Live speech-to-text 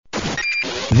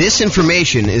This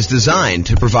information is designed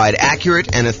to provide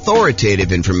accurate and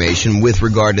authoritative information with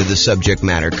regard to the subject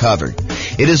matter covered.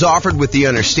 It is offered with the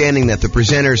understanding that the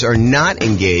presenters are not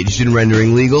engaged in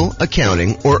rendering legal,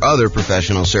 accounting, or other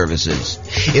professional services.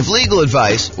 If legal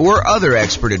advice or other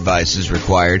expert advice is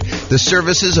required, the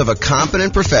services of a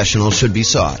competent professional should be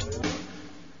sought.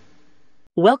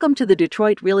 Welcome to the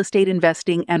Detroit Real Estate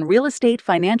Investing and Real Estate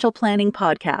Financial Planning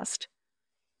Podcast.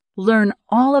 Learn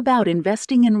all about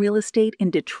investing in real estate in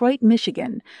Detroit,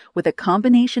 Michigan, with a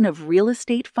combination of real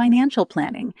estate financial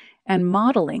planning and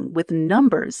modeling with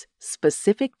numbers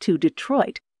specific to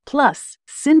Detroit, plus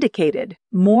syndicated,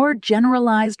 more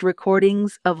generalized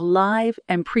recordings of live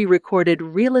and pre-recorded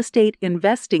real estate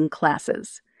investing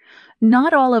classes,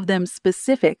 not all of them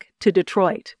specific to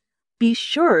Detroit. Be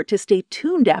sure to stay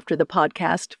tuned after the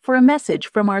podcast for a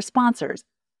message from our sponsors.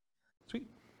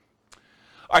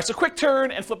 All right, so quick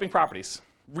turn and flipping properties.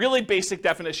 Really basic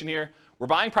definition here. We're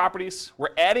buying properties, we're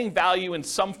adding value in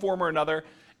some form or another,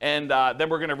 and then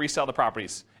we're going to resell the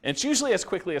properties. And it's usually as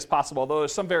quickly as possible, although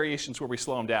there's some variations where we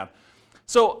slow them down.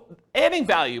 So adding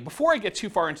value, before I get too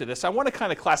far into this, I want to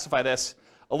kind of classify this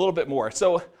a little bit more.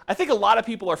 So I think a lot of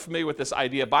people are familiar with this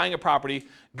idea, buying a property,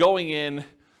 going in,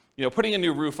 putting a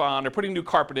new roof on or putting new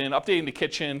carpet in, updating the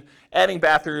kitchen, adding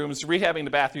bathrooms, rehabbing the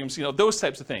bathrooms, those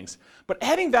types of things. But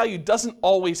adding value doesn't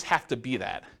always have to be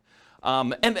that.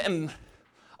 And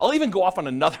I'll even go off on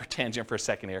another tangent for a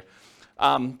second here.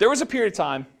 There was a period of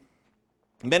time,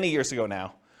 many years ago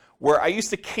now, where I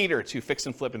used to cater to fix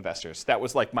and flip investors. That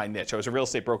was like my niche. I was a real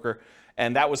estate broker,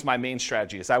 and that was my main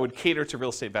strategy, is I would cater to real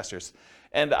estate investors.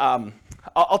 And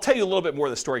I'll tell you a little bit more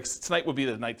of the story, because tonight would be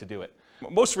the night to do it.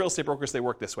 Most real estate brokers, they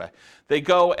work this way. They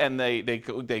go and they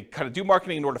kind of do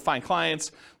marketing in order to find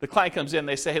clients. The client comes in,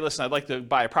 they say, hey, listen, I'd like to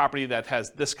buy a property that has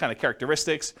this kind of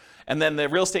characteristics. And then the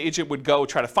real estate agent would go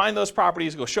try to find those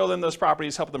properties, go show them those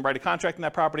properties, help them write a contract in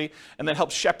that property, and then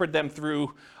help shepherd them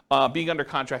through being under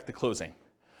contract to closing.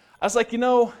 I was like,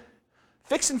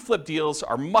 fix and flip deals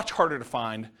are much harder to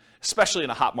find, especially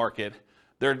in a hot market.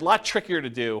 They're a lot trickier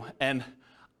to do, and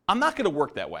I'm not going to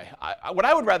work that way. What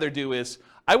I would rather do is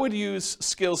I would use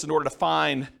skills in order to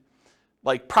find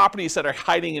properties that are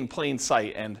hiding in plain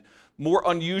sight and more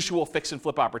unusual fix and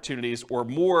flip opportunities, or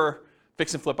more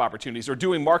fix and flip opportunities, or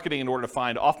doing marketing in order to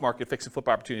find off-market fix and flip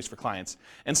opportunities for clients.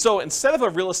 And so instead of a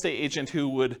real estate agent who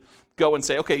would go and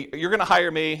say, okay, you're going to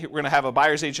hire me, we're going to have a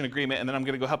buyer's agent agreement, and then I'm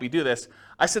going to go help you do this,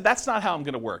 I said, that's not how I'm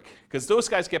going to work, because those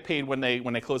guys get paid when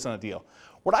they close on a deal.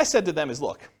 What I said to them is,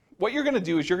 look, what you're going to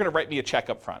do is you're going to write me a check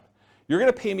up front. You're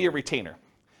going to pay me a retainer.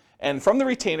 And from the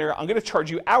retainer, I'm going to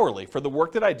charge you hourly for the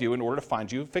work that I do in order to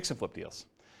find you fix and flip deals.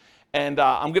 And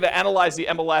I'm going to analyze the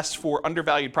MLS for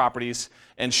undervalued properties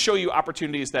and show you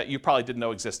opportunities that you probably didn't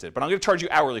know existed. But I'm going to charge you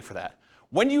hourly for that.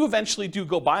 When you eventually do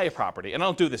go buy a property, and I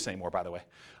don't do this anymore, by the way,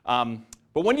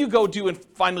 but when you go do and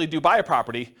finally do buy a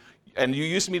property, and you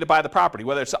use me to buy the property,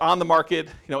 whether it's on the market,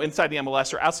 inside the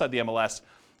MLS or outside the MLS,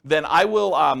 then I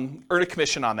will earn a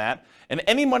commission on that. And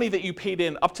any money that you paid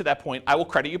in up to that point, I will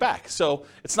credit you back. So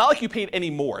it's not like you paid any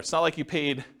more. It's not like you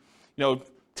paid,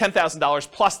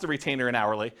 $10,000 plus the retainer and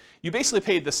hourly. You basically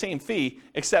paid the same fee,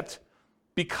 except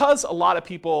because a lot of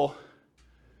people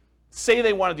say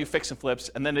they want to do fix and flips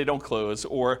and then they don't close,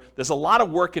 or there's a lot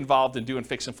of work involved in doing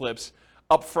fix and flips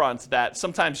up front, that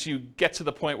sometimes you get to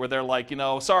the point where they're like,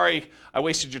 sorry, I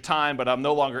wasted your time, but I'm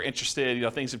no longer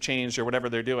interested, things have changed or whatever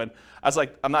they're doing. I was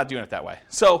like, I'm not doing it that way.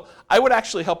 So I would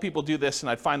actually help people do this, and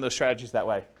I'd find those strategies that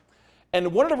way.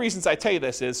 And one of the reasons I tell you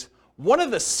this is, one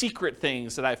of the secret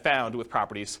things that I found with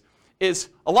properties is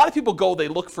a lot of people they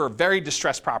look for very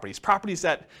distressed properties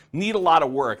that need a lot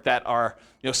of work, that are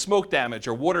smoke damage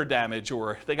or water damage,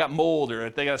 or they got mold, or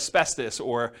they got asbestos,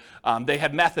 or they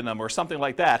had meth in them or something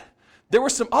like that. There were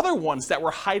some other ones that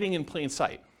were hiding in plain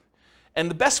sight.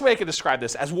 And the best way I could describe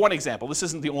this, as one example, this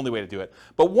isn't the only way to do it,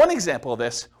 but one example of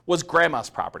this was grandma's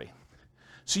property.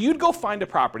 So you'd go find a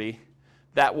property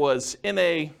that was in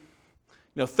a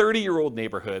 30-year-old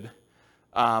neighborhood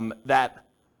that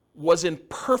was in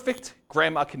perfect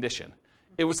grandma condition.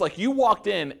 It was like you walked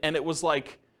in and it was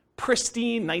like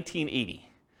pristine 1980.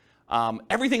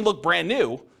 Everything looked brand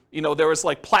new. There was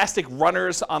plastic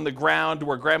runners on the ground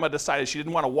where grandma decided she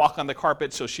didn't want to walk on the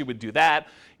carpet, so she would do that.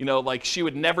 She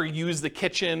would never use the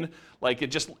kitchen.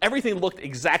 Everything looked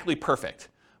exactly perfect.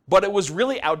 But it was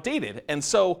really outdated. And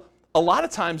so a lot of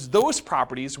times those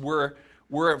properties were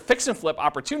fix and flip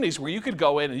opportunities where you could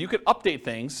go in and you could update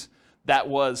things that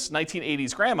was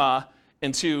 1980s grandma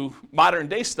into modern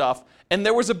day stuff, and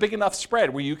there was a big enough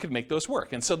spread where you could make those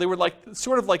work. And so they were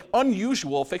sort of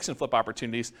unusual fix and flip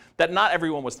opportunities that not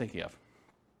everyone was thinking of.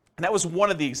 And that was one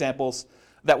of the examples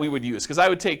that we would use. Because I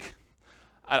would take,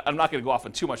 I'm not going to go off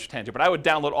on too much tangent, but I would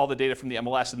download all the data from the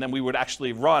MLS, and then we would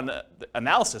actually run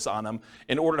analysis on them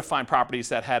in order to find properties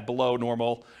that had below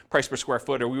normal price per square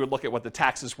foot, or we would look at what the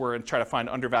taxes were and try to find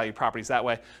undervalued properties that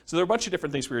way. So there are a bunch of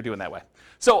different things we were doing that way.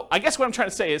 So I guess what I'm trying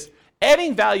to say is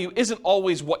adding value isn't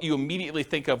always what you immediately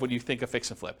think of when you think of fix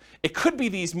and flip. It could be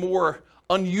these more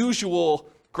unusual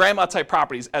grandma type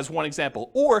properties as one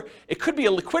example, or it could be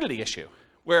a liquidity issue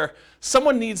where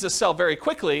someone needs to sell very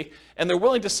quickly and they're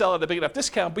willing to sell at a big enough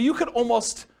discount, but you could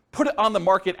almost put it on the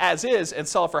market as is and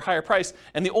sell it for a higher price.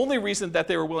 And the only reason that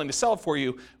they were willing to sell it for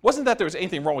you wasn't that there was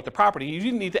anything wrong with the property. You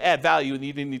didn't need to add value and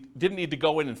you didn't need to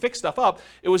go in and fix stuff up.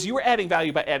 It was you were adding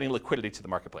value by adding liquidity to the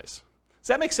marketplace. Does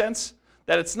that make sense?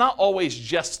 That it's not always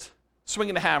just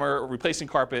swinging a hammer, or replacing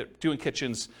carpet, doing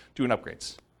kitchens, doing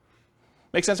upgrades.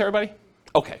 Make sense, everybody?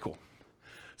 Okay, cool.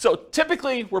 So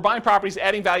typically, we're buying properties,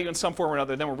 adding value in some form or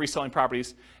another, then we're reselling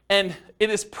properties, and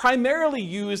it is primarily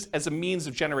used as a means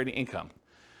of generating income.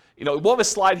 We'll have a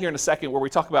slide here in a second where we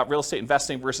talk about real estate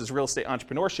investing versus real estate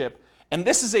entrepreneurship, and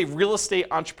this is a real estate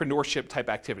entrepreneurship type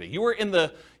activity. You're in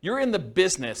the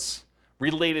business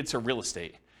related to real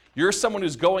estate. You're someone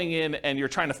who's going in and you're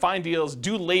trying to find deals,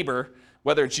 do labor,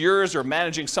 whether it's yours or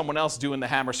managing someone else doing the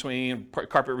hammer swinging,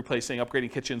 carpet replacing,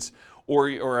 upgrading kitchens,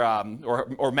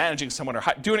 or managing someone, or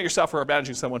doing it yourself, or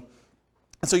managing someone.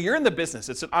 And so you're in the business.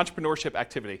 It's an entrepreneurship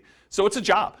activity. So it's a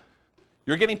job.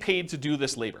 You're getting paid to do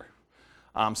this labor.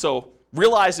 So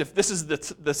realize if this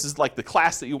is like the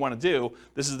class that you want to do,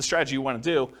 this is the strategy you want to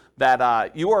do,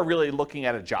 that you are really looking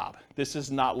at a job. This is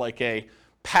not like a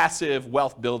passive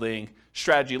wealth building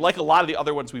strategy like a lot of the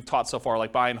other ones we've taught so far,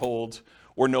 like buy and hold,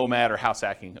 or nomad, or house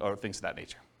hacking, or things of that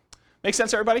nature. Make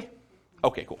sense, everybody?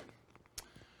 Okay, cool.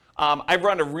 I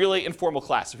run a really informal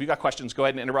class. If you've got questions, go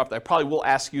ahead and interrupt. I probably will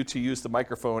ask you to use the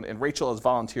microphone, and Rachel has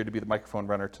volunteered to be the microphone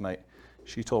runner tonight.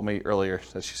 She told me earlier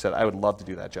that she said, I would love to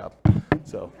do that job.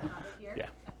 So, yeah,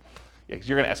 because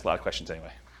you're going to ask a lot of questions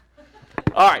anyway.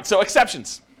 All right, so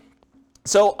exceptions.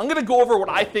 So I'm going to go over what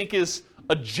I think is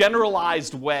a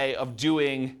generalized way of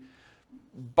doing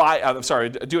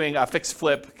fix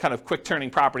flip, kind of quick turning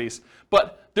properties.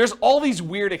 But there's all these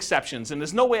weird exceptions, and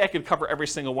there's no way I could cover every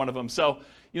single one of them. So,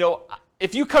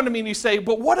 if you come to me and you say,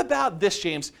 but what about this,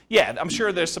 James? Yeah, I'm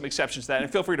sure there's some exceptions to that,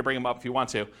 and feel free to bring them up if you want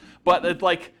to. But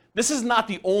this is not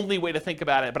the only way to think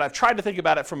about it, but I've tried to think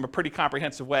about it from a pretty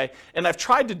comprehensive way, and I've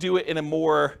tried to do it in a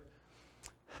more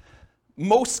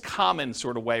most common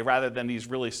sort of way rather than these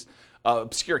really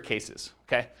obscure cases,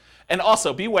 okay? And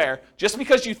also, beware, just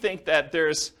because you think that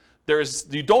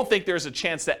you don't think there's a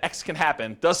chance that X can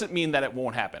happen doesn't mean that it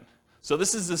won't happen. So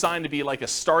this is designed to be like a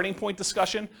starting point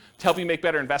discussion to help you make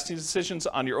better investing decisions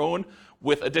on your own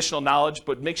with additional knowledge,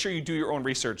 but make sure you do your own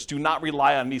research. Do not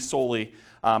rely on me solely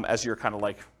as your kind of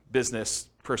like business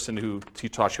person who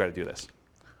taught you how to do this.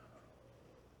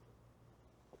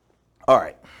 All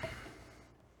right.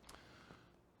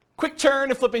 Quick turn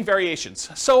and flipping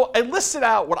variations. So I listed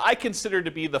out what I consider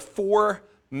to be the 4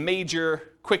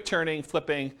 major quick turning,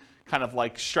 flipping kind of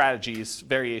like strategies,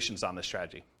 variations on this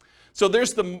strategy. So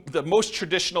there's the most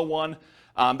traditional one.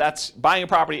 That's buying a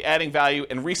property, adding value,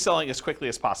 and reselling as quickly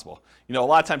as possible. A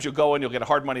lot of times you'll go in, you'll get a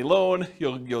hard money loan,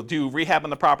 you'll do rehab on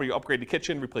the property, you'll upgrade the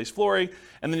kitchen, replace flooring,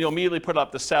 and then you'll immediately put it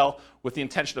up to sell with the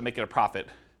intention of making a profit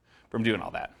from doing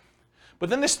all that. But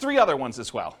then there's 3 other ones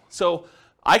as well. So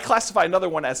I classify another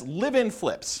one as live-in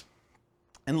flips.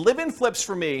 And live-in flips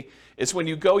for me is when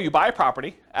you buy a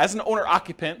property as an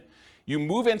owner-occupant, you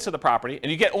move into the property,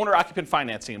 and you get owner-occupant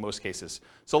financing in most cases.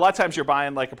 So a lot of times you're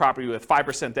buying like a property with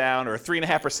 5% down, or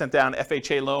 3.5% down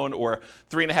FHA loan, or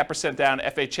 3.5% down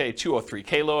FHA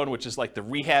 203K loan, which is like the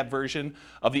rehab version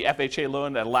of the FHA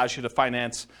loan that allows you to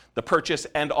finance the purchase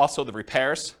and also the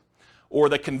repairs. Or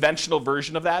the conventional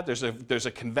version of that, there's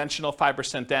a conventional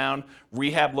 5% down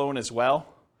rehab loan as well.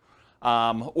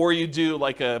 Or you do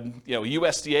like a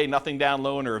USDA nothing down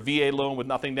loan or a VA loan with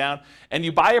nothing down, and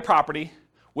you buy a property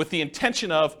with the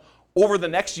intention of, over the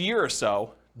next year or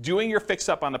so, doing your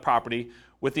fix-up on the property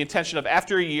with the intention of,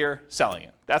 after a year, selling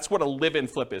it. That's what a live-in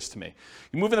flip is to me.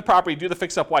 You move in the property, do the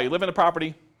fix-up while you live in the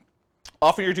property,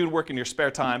 often you're doing work in your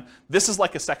spare time. This is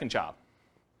like a second job.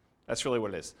 That's really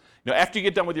what it is. After you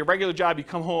get done with your regular job, you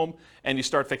come home and you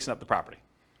start fixing up the property.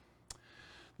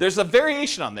 There's a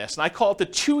variation on this, and I call it the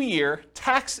 2-year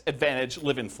tax advantage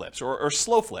live-in flips, or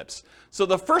slow flips. So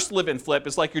the first live-in flip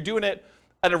is like you're doing it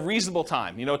at a reasonable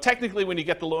time. Technically when you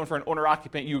get the loan for an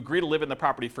owner-occupant, you agree to live in the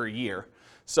property for a year.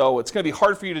 So it's going to be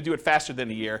hard for you to do it faster than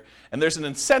a year. And there's an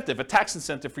incentive, a tax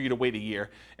incentive for you to wait a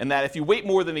year. And that if you wait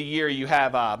more than a year, you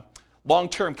have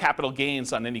long-term capital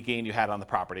gains on any gain you had on the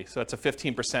property. So that's a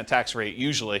 15% tax rate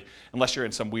usually, unless you're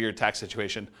in some weird tax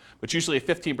situation, but usually a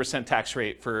 15% tax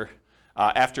rate for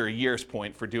after a year's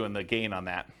point for doing the gain on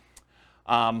that.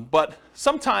 But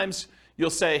sometimes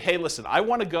you'll say, hey, listen, I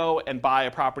want to go and buy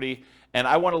a property and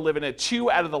I want to live in it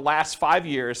 2 out of the last 5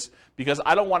 years because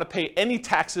I don't want to pay any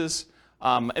taxes,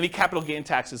 any capital gain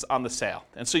taxes on the sale.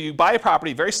 And so you buy a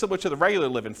property very similar to the regular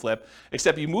live and flip,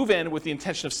 except you move in with the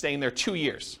intention of staying there 2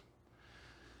 years.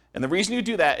 And the reason you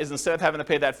do that is instead of having to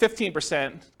pay that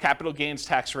 15% capital gains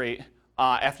tax rate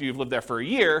after you've lived there for a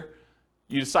year,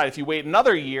 you decide if you wait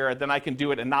another year, then I can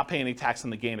do it and not pay any tax on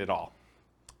the gain at all.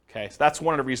 Okay, so that's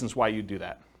one of the reasons why you do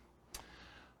that.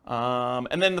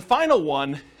 And then the final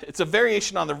one, it's a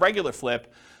variation on the regular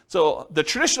flip. So the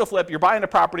traditional flip, you're buying a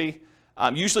property,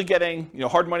 usually getting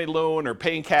hard money loan or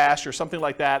paying cash or something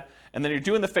like that, and then you're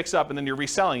doing the fix up and then you're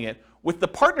reselling it. With the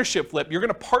partnership flip, you're going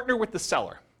to partner with the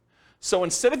seller. So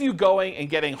instead of you going and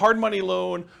getting hard money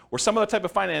loan or some other type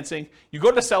of financing, you go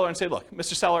to the seller and say, look,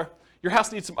 Mr. Seller, your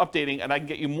house needs some updating and I can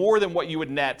get you more than what you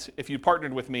would net if you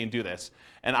partnered with me and do this.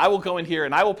 And I will go in here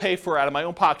and I will pay for out of my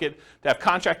own pocket to have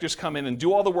contractors come in and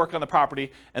do all the work on the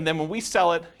property. And then when we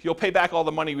sell it, you'll pay back all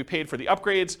the money we paid for the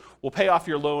upgrades, we'll pay off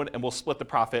your loan and we'll split the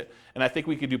profit. And I think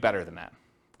we could do better than that.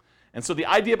 And so the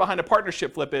idea behind a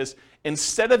partnership flip is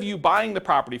instead of you buying the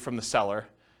property from the seller,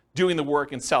 doing the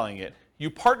work and selling it, you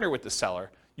partner with the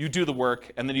seller, you do the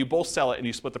work, and then you both sell it and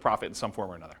you split the profit in some form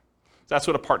or another. So that's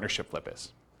what a partnership flip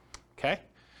is. Okay?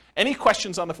 Any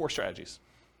questions on the 4 strategies?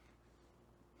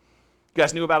 You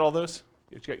guys knew about all those?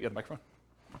 You have the microphone?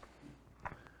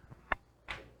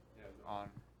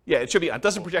 Yeah, it should be on. It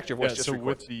doesn't project your voice. Just so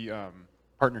records. With the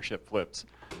partnership flips,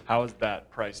 how is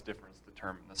that price difference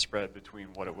determined, the spread between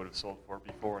what it would have sold for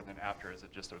before and then after? Is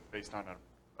it just based on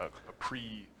a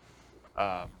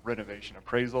pre-renovation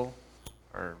appraisal?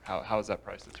 Or how is that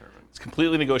price determined? It's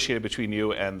completely negotiated between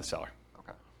you and the seller.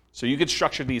 Okay. So you can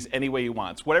structure these any way you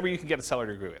want. It's whatever you can get a seller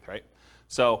to agree with, right?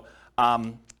 So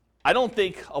I don't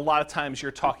think a lot of times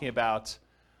you're talking about,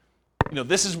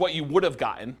 this is what you would have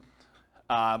gotten,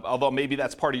 although maybe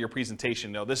that's part of your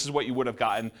presentation. This is what you would have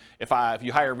gotten if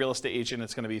you hire a real estate agent.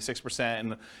 It's going to be 6%,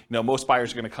 and most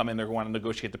buyers are going to come in. They're going to want to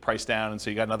negotiate the price down, and so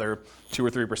you got another 2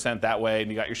 or 3% that way, and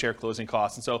you got your share closing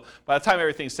costs. And so by the time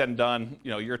everything's said and done,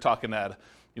 you're talking at a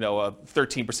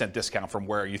 13% discount from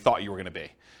where you thought you were going to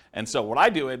be. And so what I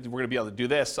do is we're going to be able to do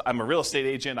this. I'm a real estate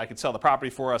agent. I can sell the property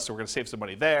for us, so we're going to save some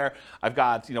money there. I've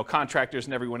got contractors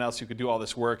and everyone else who could do all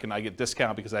this work, and I get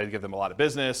discount because I give them a lot of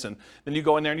business. And then you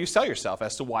go in there and you sell yourself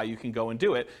as to why you can go and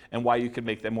do it and why you can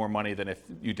make them more money than if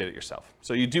you did it yourself.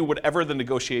 So you do whatever the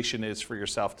negotiation is for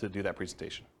yourself to do that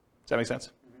presentation. Does that make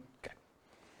sense? Mm-hmm. Okay.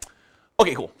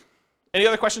 Okay, cool. Any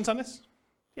other questions on this?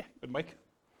 Yeah, good, Mike.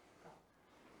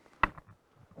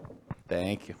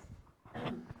 Thank you.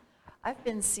 I've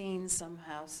been seeing some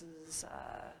houses,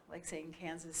 like say in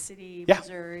Kansas City, Yeah.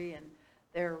 Missouri, and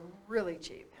they're really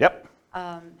cheap. Yep.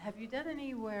 Have you done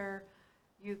any where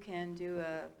you can do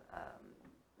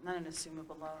not an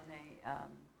assumable loan,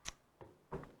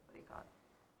 what do you call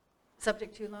it?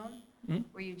 Subject to loan, Mm-hmm.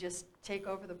 where you just take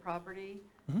over the property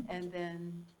and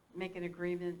then make an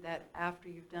agreement that after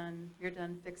you're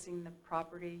done fixing the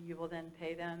property, you will then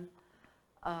pay them.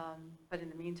 But in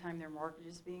the meantime, their mortgage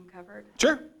is being covered.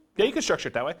 Sure. Yeah, you can structure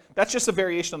it that way. That's just a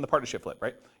variation on the partnership flip,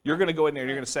 right? You're going to go in there and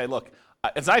you're going to say, look,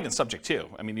 it's not even subject to.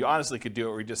 I mean, you honestly could do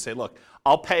it where you just say, look,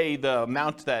 I'll pay the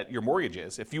amount that your mortgage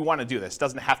is. If you want to do this, it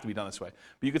doesn't have to be done this way.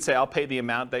 But you could say, I'll pay the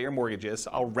amount that your mortgage is.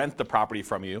 I'll rent the property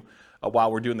from you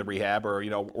while we're doing the rehab, or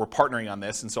we're partnering on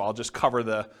this, and so I'll just cover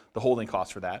the holding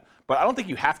costs for that. But I don't think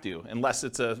you have to, unless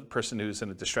it's a person who's in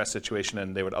a distressed situation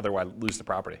and they would otherwise lose the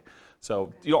property.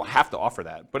 So you don't have to offer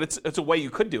that, but it's a way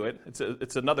you could do it.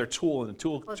 It's another tool in the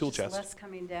tool Well, it's chest. just less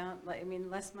coming down,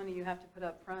 less money you have to put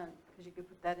up front, because you could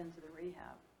put that into the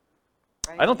rehab,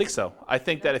 right? I don't think so. I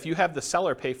think that if you have the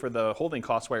seller pay for the holding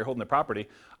costs while you're holding the property,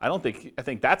 I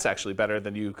think that's actually better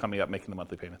than you coming up making the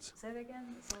monthly payments. Say that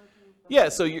again? Yeah,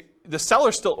 so the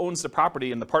seller still owns the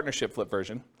property in the partnership flip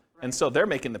version, and so they're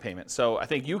making the payment. So I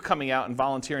think you coming out and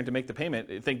volunteering to make the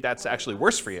payment, I think that's actually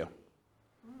worse for you.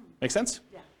 Make sense?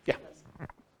 Yeah. Yeah.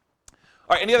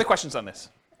 All right, any other questions on this?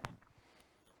 Do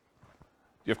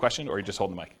you have a question, or are you just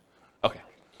holding the mic? Okay.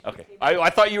 I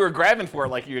thought you were grabbing for it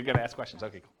like you were going to ask questions.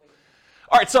 Okay, cool.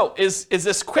 All right, so is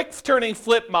this quick turning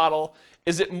flip model,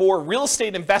 is it more real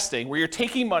estate investing where you're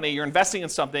taking money, you're investing in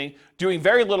something, doing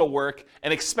very little work,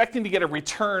 and expecting to get a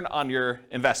return on your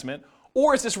investment?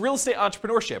 Or is this real estate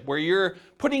entrepreneurship where you're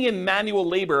putting in manual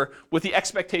labor with the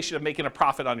expectation of making a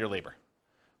profit on your labor?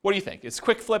 What do you think? Is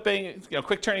quick flipping,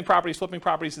 quick turning properties, flipping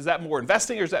properties, is that more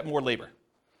investing or is that more labor?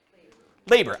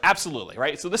 Labor, absolutely,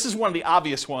 right? So this is one of the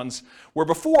obvious ones where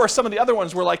before some of the other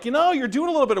ones were like, you're doing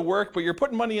a little bit of work, but you're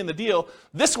putting money in the deal.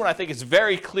 This one I think is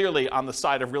very clearly on the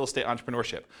side of real estate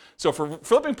entrepreneurship. So for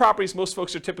flipping properties, most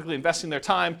folks are typically investing their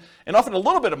time and often a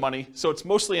little bit of money, so it's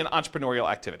mostly an entrepreneurial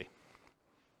activity.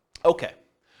 Okay,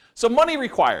 so money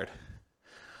required.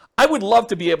 I would love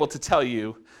to be able to tell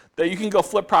you that you can go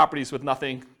flip properties with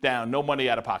nothing down, no money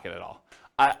out of pocket at all.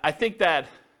 I think that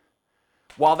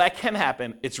while that can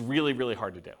happen, it's really, really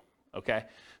hard to do, okay?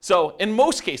 So in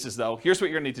most cases, though, here's what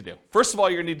you're going to need to do. First of all,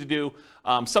 you're going to need to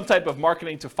do some type of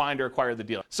marketing to find or acquire the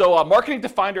deal. So marketing to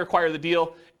find or acquire the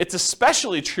deal, it's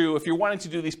especially true if you're wanting to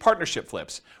do these partnership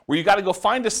flips, where you got to go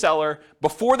find a seller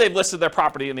before they've listed their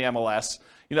property in the MLS,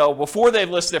 before they've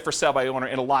listed it for sale by owner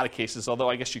in a lot of cases, although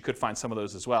I guess you could find some of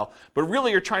those as well. But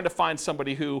really, you're trying to find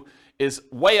somebody who is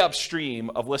way upstream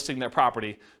of listing their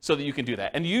property so that you can do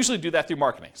that. And you usually do that through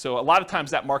marketing. So a lot of times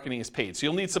that marketing is paid. So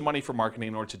you'll need some money for marketing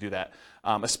in order to do that,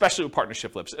 especially with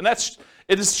partnership flips. And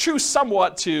it is true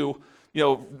somewhat to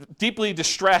deeply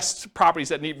distressed properties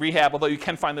that need rehab, although you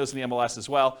can find those in the MLS as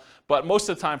well. But most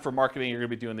of the time for marketing, you're going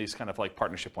to be doing these kind of like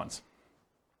partnership ones.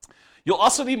 You'll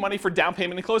also need money for down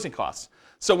payment and closing costs.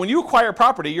 So when you acquire a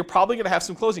property, you're probably going to have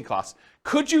some closing costs.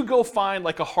 Could you go find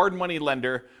like a hard money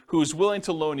lender who's willing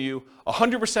to loan you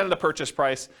 100% of the purchase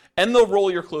price, and they'll roll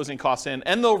your closing costs in,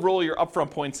 and they'll roll your upfront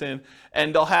points in,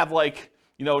 and they'll have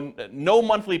no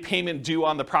monthly payment due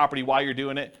on the property while you're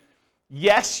doing it?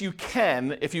 Yes, you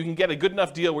can if you can get a good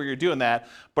enough deal where you're doing that,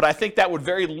 but I think that would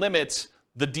very limit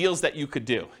the deals that you could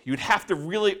do. You'd have to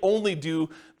really only do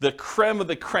the creme of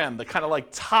the creme, the kind of like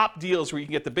top deals where you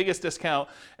can get the biggest discount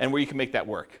and where you can make that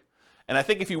work. And I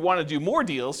think if you want to do more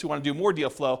deals, you want to do more deal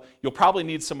flow, you'll probably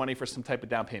need some money for some type of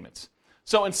down payments.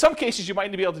 So in some cases, you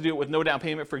might be able to do it with no down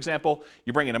payment. For example,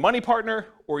 you bring in a money partner,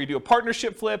 or you do a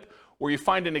partnership flip, or you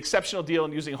find an exceptional deal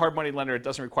and using a hard money lender, it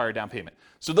doesn't require a down payment.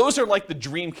 So those are like the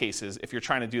dream cases if you're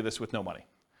trying to do this with no money.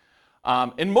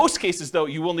 In most cases, though,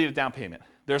 you will need a down payment.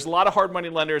 There's a lot of hard money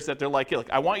lenders that they're like, hey, look,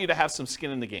 I want you to have some skin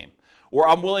in the game. Or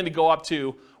I'm willing to go up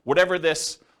to whatever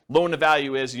this loan to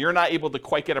value is. You're not able to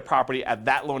quite get a property at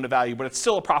that loan to value, but it's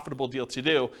still a profitable deal to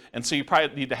do. And so you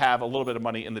probably need to have a little bit of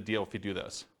money in the deal if you do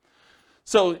those.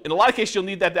 So in a lot of cases, you'll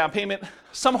need that down payment.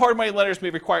 Some hard money lenders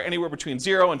may require anywhere between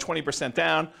 0 and 20%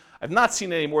 down. I've not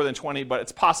seen any more than 20, but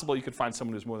it's possible you could find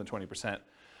someone who's more than 20%.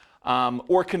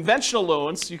 Or conventional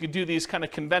loans, you could do these kind of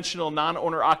conventional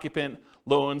non-owner occupant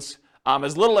loans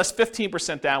as little as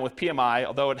 15% down with PMI,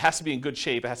 although it has to be in good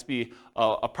shape. It has to be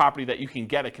a property that you can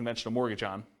get a conventional mortgage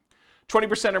on.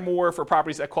 20% or more for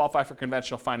properties that qualify for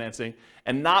conventional financing,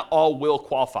 and not all will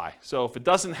qualify. So if it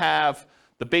doesn't have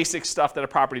the basic stuff that a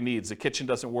property needs, the kitchen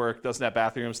doesn't work, doesn't have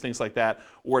bathrooms, things like that,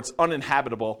 or it's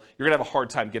uninhabitable, you're going to have a hard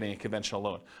time getting a conventional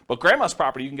loan. But grandma's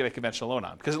property, you can get a conventional loan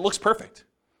on because it looks perfect.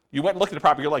 You went and looked at the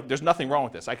property, you're like, there's nothing wrong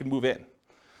with this. I can move in.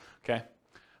 Okay.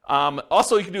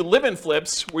 Also, you can do live-in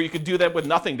flips where you could do that with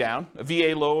nothing down, a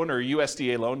VA loan or a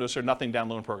USDA loan. Those are nothing down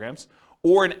loan programs.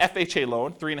 Or an FHA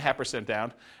loan, 3.5%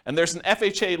 down. And there's an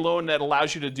FHA loan that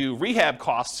allows you to do rehab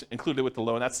costs included with the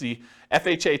loan. That's the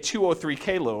FHA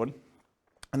 203K loan.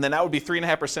 And then that would be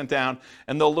 3.5% down.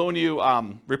 And they'll loan you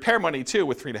repair money too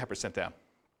with 3.5% down.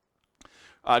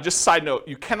 Just a side note,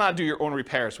 you cannot do your own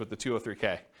repairs with the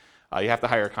 203K. You have to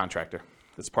hire a contractor.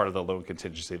 That's part of the loan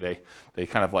contingency. They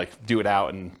kind of like do it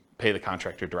out and pay the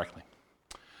contractor directly.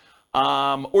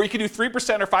 Or you can do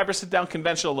 3% or 5% down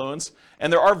conventional loans.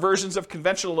 And there are versions of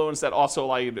conventional loans that also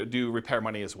allow you to do repair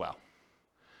money as well.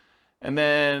 And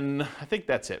then I think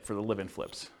that's it for the live-in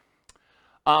flips.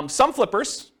 Some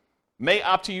flippers may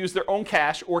opt to use their own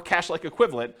cash or cash-like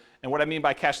equivalent. And what I mean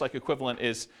by cash-like equivalent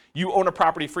is you own a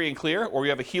property free and clear, or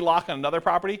you have a HELOC on another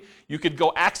property. You could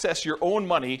go access your own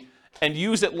money and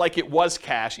use it like it was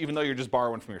cash, even though you're just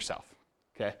borrowing from yourself.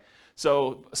 Okay?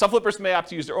 So some flippers may opt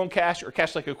to use their own cash or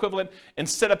cash-like equivalent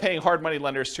instead of paying hard money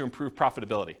lenders to improve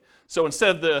profitability. So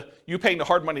instead of you paying the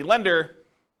hard money lender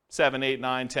 7, 8,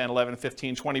 9, 10, 11,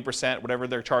 15, 20%, whatever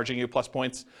they're charging you plus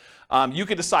points, you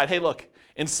could decide, hey, look,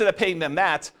 instead of paying them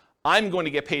that, I'm going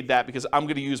to get paid that because I'm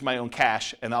going to use my own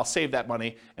cash and I'll save that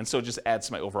money, and so it just adds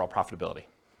to my overall profitability.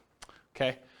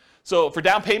 Okay? So for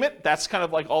down payment, that's kind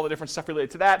of like all the different stuff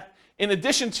related to that. In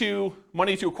addition to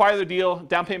money to acquire the deal,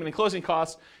 down payment and closing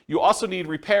costs, you also need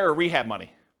repair or rehab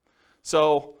money.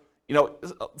 So,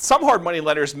 some hard money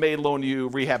lenders may loan you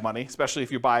rehab money, especially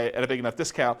if you buy it at a big enough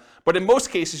discount. But in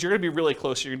most cases, you're going to be really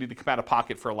close. You're going to need to come out of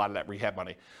pocket for a lot of that rehab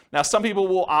money. Now, some people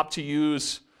will opt to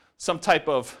use some type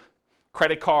of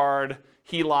credit card,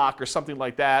 HELOC, or something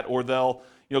like that, or they'll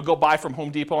go buy from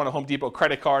Home Depot on a Home Depot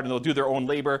credit card, and they'll do their own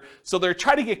labor. So they're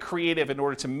trying to get creative in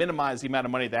order to minimize the amount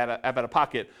of money they have out of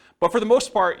pocket. But for the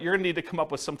most part, you're going to need to come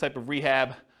up with some type of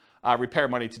rehab, repair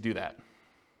money to do that.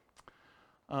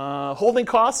 Holding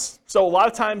costs. So a lot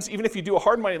of times, even if you do a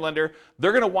hard money lender,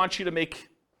 they're going to want you to make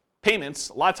payments.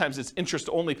 A lot of times it's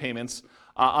interest-only payments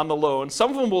on the loan.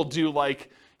 Some of them will do like,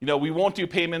 we won't do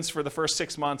payments for the first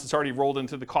 6 months. It's already rolled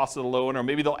into the cost of the loan, or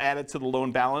maybe they'll add it to the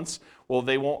loan balance. Well,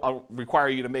 they won't require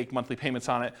you to make monthly payments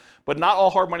on it. But not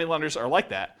all hard money lenders are like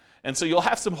that. And so you'll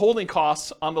have some holding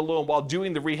costs on the loan while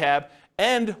doing the rehab.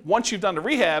 And once you've done the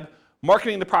rehab,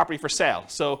 marketing the property for sale.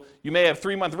 So you may have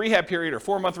 3-month rehab period, or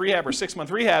 4-month rehab, or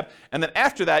 6-month rehab, and then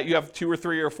after that you have 2 or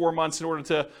 3 or 4 months in order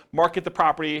to market the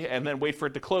property and then wait for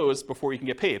it to close before you can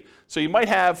get paid. So you might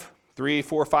have 3,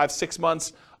 4, 5, 6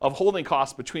 months of holding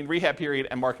costs between rehab period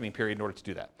and marketing period in order to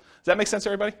do that. Does that make sense,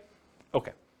 everybody?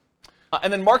 Okay.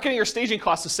 And then marketing or staging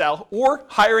costs to sell, or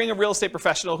hiring a real estate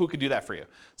professional who could do that for you.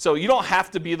 So you don't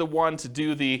have to be the one to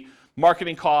do the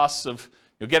marketing costs of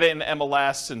get it in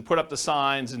MLS and put up the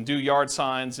signs and do yard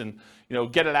signs and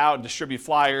get it out and distribute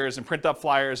flyers and print up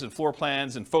flyers and floor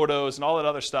plans and photos and all that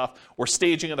other stuff, or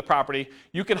staging of the property.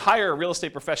 You can hire a real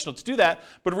estate professional to do that,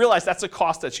 but realize that's a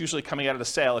cost that's usually coming out of the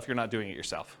sale if you're not doing it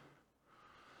yourself.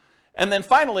 And then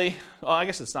finally, I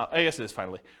guess it is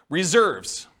finally,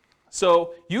 reserves.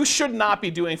 So you should not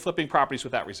be doing flipping properties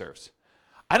without reserves.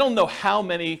 I don't know how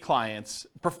many clients,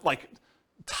 like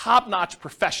top-notch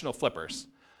professional flippers,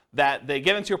 that they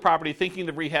get into a property thinking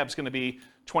the rehab's going to be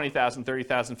 $20,000,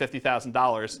 $30,000,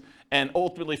 $50,000, and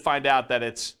ultimately find out that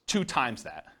it's 2 times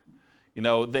that.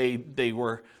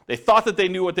 They thought that they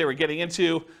knew what they were getting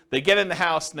into. They get in the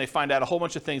house and they find out a whole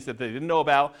bunch of things that they didn't know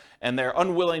about, and they're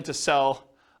unwilling to sell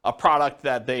a product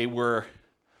that they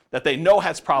know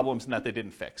has problems and that they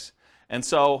didn't fix. And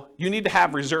so you need to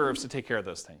have reserves to take care of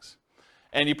those things.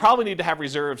 And you probably need to have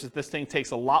reserves if this thing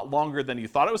takes a lot longer than you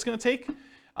thought it was going to take.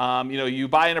 You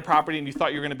buy in a property and you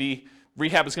thought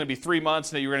rehab is going to be 3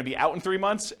 months, and you're going to be out in 3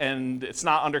 months, and it's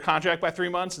not under contract by 3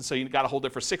 months, and so you got to hold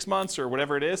it for 6 months or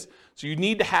whatever it is. So you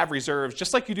need to have reserves,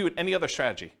 just like you do with any other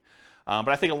strategy. But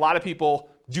I think a lot of people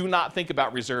do not think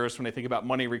about reserves when they think about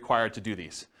money required to do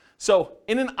these. So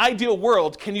in an ideal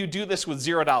world, can you do this with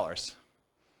 $0?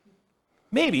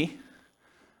 Maybe.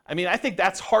 I think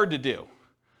that's hard to do.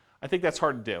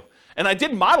 And I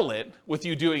did model it with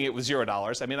you doing it with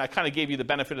 $0. I kind of gave you the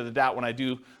benefit of the doubt when I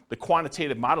do the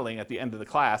quantitative modeling at the end of the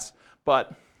class,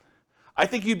 but I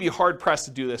think you'd be hard-pressed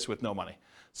to do this with no money.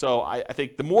 So I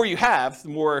think the more you have, the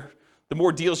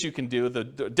more deals you can do, the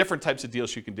different types of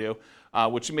deals you can do,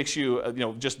 which makes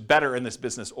you just better in this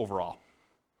business overall.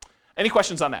 Any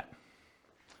questions on that?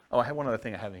 Oh, I have one other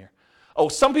thing I have in here. Oh,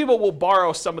 some people will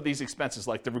borrow some of these expenses,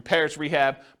 like the repairs,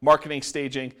 rehab, marketing,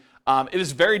 staging. It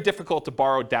is very difficult to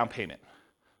borrow down payment.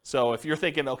 So if you're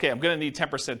thinking, okay, I'm going to need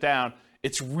 10% down,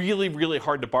 it's really, really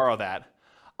hard to borrow that.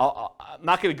 I'm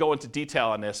not going to go into detail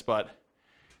on this, but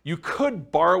you could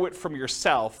borrow it from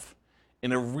yourself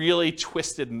in a really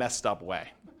twisted, messed up way.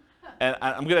 And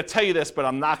I'm going to tell you this, but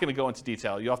I'm not going to go into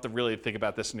detail. You'll have to really think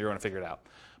about this and you're going to figure it out.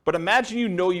 But imagine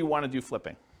you want to do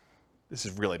flipping. This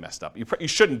is really messed up. You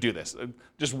shouldn't do this.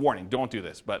 Just warning, don't do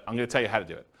this, but I'm going to tell you how to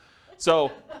do it.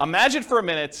 So imagine for a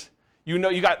minute,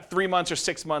 you got 3 months or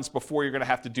 6 months before you're going to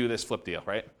have to do this flip deal,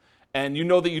 right? And you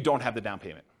know that you don't have the down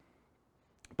payment.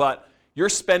 But you're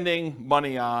spending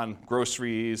money on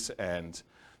groceries and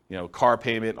car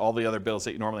payment, all the other bills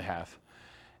that you normally have.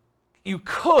 You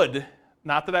could,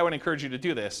 not that I would encourage you to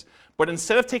do this, but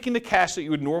instead of taking the cash that you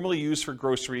would normally use for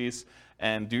groceries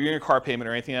and doing your car payment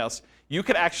or anything else, you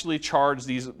could actually charge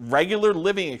these regular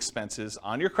living expenses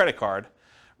on your credit card,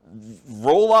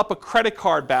 roll up a credit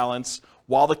card balance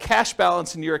while the cash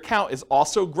balance in your account is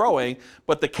also growing,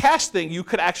 but the cash thing you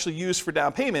could actually use for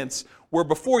down payments, where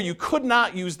before you could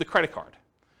not use the credit card.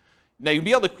 Now you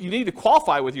need to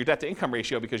qualify with your debt to income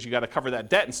ratio because you got to cover that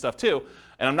debt and stuff too.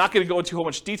 And I'm not going to go into too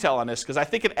much detail on this because I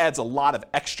think it adds a lot of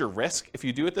extra risk if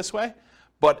you do it this way.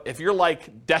 But if you're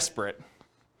like desperate,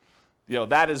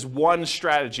 that is one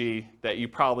strategy that you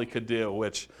probably could do,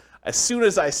 which as soon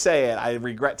as I say it, I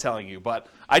regret telling you. But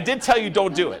I did tell you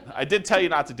don't do it. I did tell you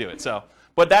not to do it.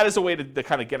 But that is a way to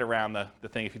kind of get around the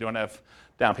thing if you don't have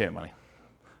down payment money.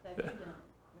 Have you done it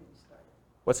when you started?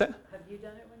 What's that? Have you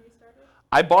done it when you started?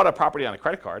 I bought a property on a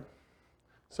credit card.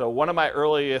 So one of my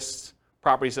earliest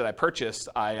properties that I purchased,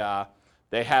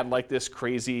 they had like this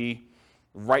crazy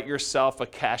write yourself a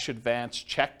cash advance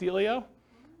check dealio.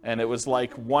 And it was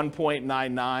like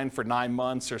 1.99 for 9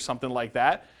 months or something like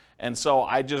that. And so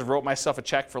I just wrote myself a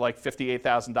check for like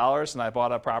 $58,000 and I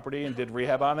bought a property and did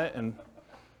rehab on it. And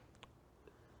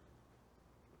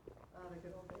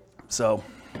So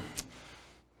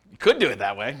you could do it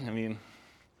that way. I mean,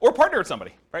 or partner with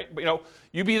somebody, right? But,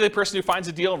 you be the person who finds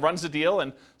a deal and runs the deal,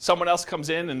 and someone else comes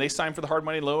in and they sign for the hard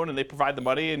money loan and they provide the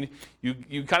money, and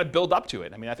you kind of build up to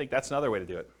it. I mean, I think that's another way to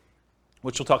do it,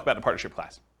 which we'll talk about in a partnership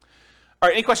class. All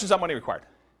right, any questions on money required?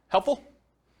 Helpful?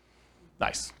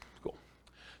 Nice, cool.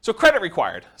 So credit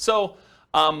required. So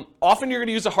often you're going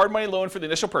to use a hard money loan for the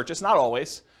initial purchase, not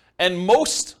always. And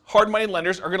most hard money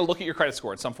lenders are going to look at your credit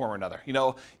score in some form or another.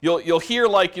 You'll hear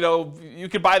like, you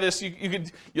could buy this. You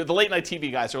could. The late night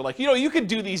TV guys are like, you could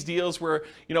do these deals where,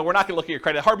 we're not going to look at your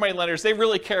credit. Hard money lenders, they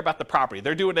really care about the property.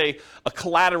 They're doing a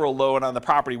collateral loan on the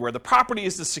property where the property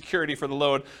is the security for the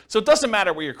loan. So it doesn't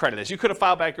matter what your credit is. You could have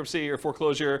filed bankruptcy or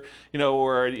foreclosure,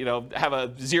 or have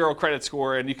a 0 credit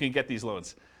score, and you can get these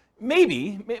loans.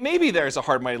 Maybe there's a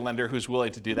hard money lender who's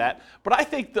willing to do that, but I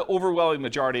think the overwhelming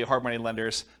majority of hard money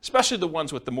lenders, especially the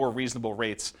ones with the more reasonable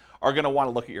rates, are going to want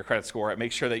to look at your credit score and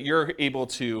make sure that you're able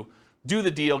to do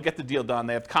the deal, get the deal done.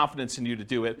 They have confidence in you to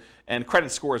do it, and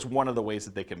credit score is one of the ways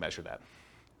that they can measure that.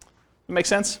 Make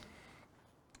sense?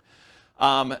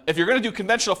 If you're going to do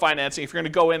conventional financing, if you're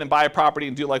going to go in and buy a property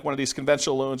and do like one of these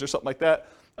conventional loans or something like that,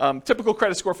 typical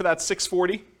credit score for that's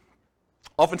 640.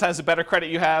 Oftentimes, the better credit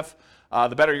you have,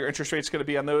 the better your interest rate's going to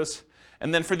be on those.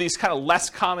 And then for these kind of less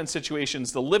common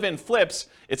situations, the live-in flips,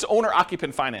 it's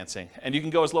owner-occupant financing. And you can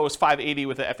go as low as 580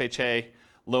 with the FHA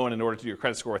loan in order to do your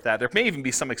credit score with that. There may even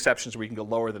be some exceptions where you can go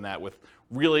lower than that with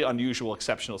really unusual,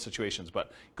 exceptional situations.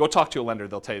 But go talk to a lender.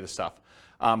 They'll tell you this stuff.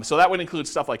 So that would include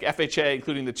stuff like FHA,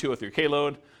 including the 203K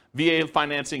loan, VA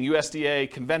financing, USDA,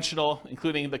 conventional,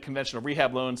 including the conventional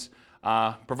rehab loans,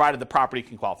 provided the property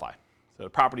can qualify. So the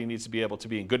property needs to be able to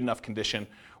be in good enough condition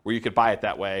where you could buy it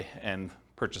that way and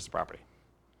purchase the property.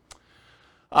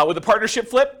 With a partnership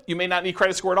flip, you may not need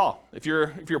credit score at all. If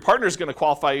your partner is going to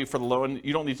qualify you for the loan,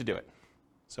 you don't need to do it.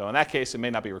 So in that case, it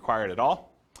may not be required at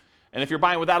all. And if you're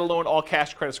buying without a loan, all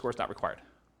cash, credit score is not required.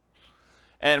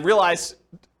 And realize,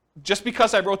 just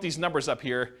because I wrote these numbers up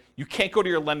here, you can't go to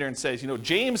your lender and say,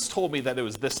 James told me that it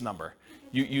was this number.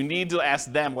 You need to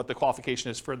ask them what the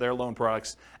qualification is for their loan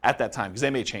products at that time, because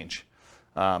they may change.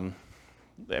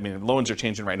 Loans are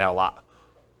changing right now a lot.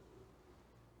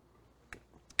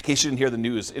 In case you didn't hear the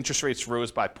news, interest rates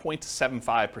rose by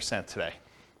 0.75% today.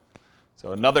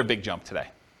 So another big jump today.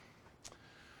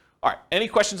 All right, any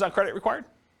questions on credit required?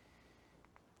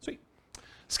 Sweet.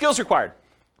 Skills required.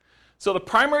 So the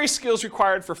primary skills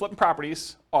required for flipping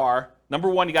properties are, number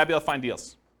one, you got to be able to find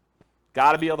deals.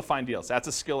 Got to be able to find deals. That's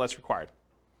a skill that's required.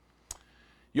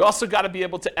 You also got to be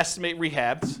able to estimate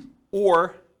rehabs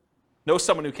or know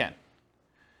someone who can.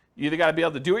 You either got to be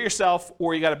able to do it yourself,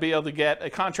 or you got to be able to get a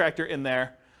contractor in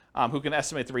there who can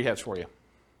estimate the rehabs for you.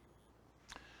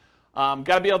 Got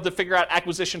to be able to figure out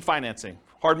acquisition financing,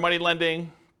 hard money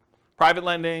lending, private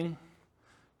lending,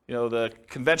 the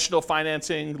conventional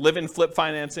financing, live-in flip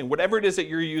financing, whatever it is that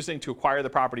you're using to acquire the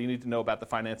property, you need to know about the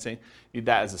financing. You need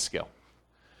that as a skill.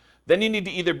 Then you need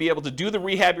to either be able to do the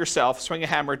rehab yourself, swing a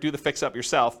hammer, do the fix-up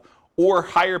yourself, or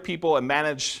hire people and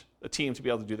manage a team to be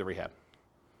able to do the rehab.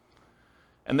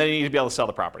 And then you need to be able to sell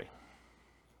the property.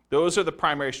 Those are the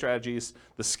primary strategies,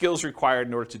 the skills required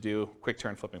in order to do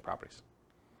quick-turn flipping properties.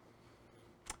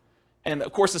 And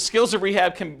of course, the skills of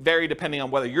rehab can vary depending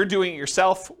on whether you're doing it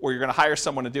yourself or you're going to hire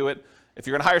someone to do it. If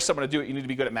you're going to hire someone to do it, you need to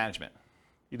be good at management.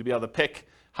 You need to be able to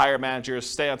hire managers,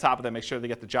 stay on top of them, make sure they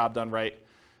get the job done right,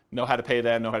 know how to pay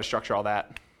them, know how to structure all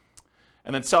that.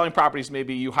 And then selling properties may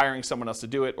be you hiring someone else to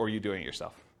do it or you doing it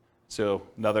yourself. So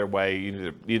another way,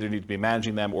 you either need to be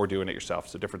managing them or doing it yourself,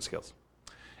 so different skills.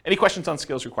 Any questions on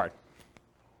skills required?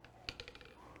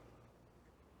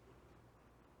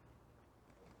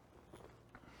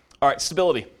 All right,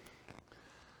 stability.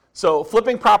 So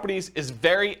flipping properties is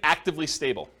very actively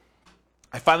stable.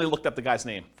 I finally looked up the guy's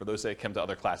name, for those that came to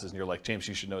other classes and you're like, James,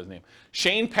 you should know his name.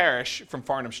 Shane Parrish from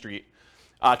Farnham Street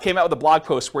came out with a blog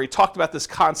post where he talked about this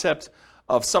concept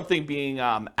of something being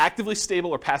actively stable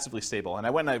or passively stable. And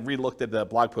I went and I re-looked at the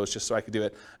blog post just so I could do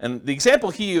it. And the example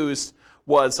he used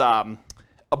was a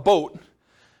boat.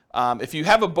 If you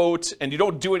have a boat and you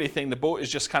don't do anything, the boat is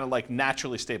just kind of like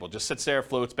naturally stable. Just sits there,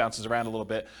 floats, bounces around a little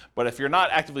bit. But if you're not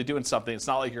actively doing something, it's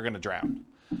not like you're going to drown.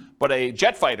 But a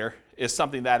jet fighter is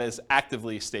something that is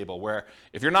actively stable, where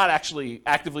if you're not actually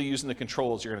actively using the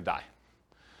controls, you're going to die.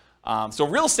 So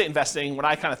real estate investing, when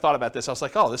I kind of thought about this, I was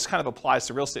like, oh, this kind of applies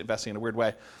to real estate investing in a weird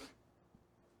way.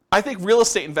 I think real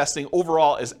estate investing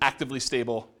overall is actively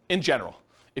stable in general.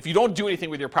 If you don't do anything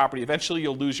with your property, eventually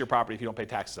you'll lose your property if you don't pay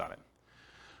taxes on it.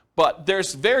 But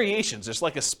there's variations. There's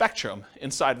like a spectrum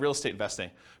inside real estate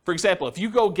investing. For example, if you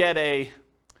go get a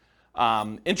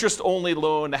interest-only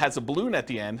loan that has a balloon at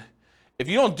the end, if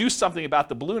you don't do something about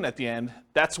the balloon at the end,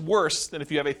 that's worse than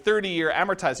if you have a 30-year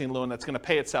amortizing loan that's going to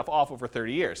pay itself off over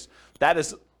 30 years. That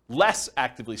is less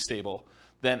actively stable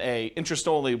than a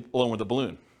interest-only loan with a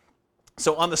balloon.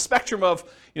 So on the spectrum of,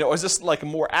 is this like a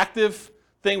more active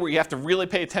thing where you have to really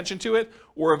pay attention to it,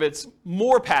 or if it's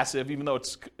more passive, even though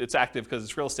it's active because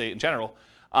it's real estate in general,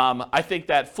 I think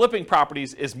that flipping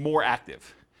properties is more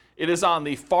active. It is on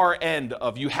the far end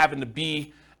of you having to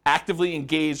be actively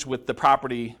engaged with the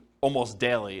property almost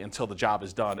daily until the job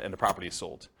is done and the property is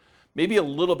sold. Maybe a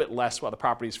little bit less while the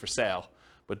property is for sale,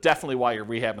 but definitely while you're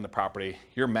rehabbing the property,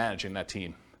 you're managing that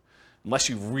team. Unless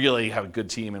you really have a good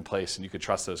team in place and you could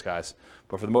trust those guys.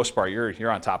 But for the most part,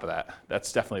 you're on top of that.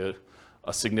 That's definitely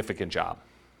a significant job.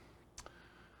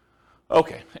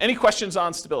 Okay, any questions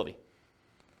on stability?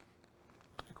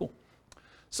 Cool.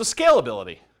 So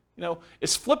scalability.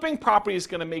 Is flipping properties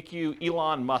going to make you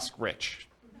Elon Musk rich?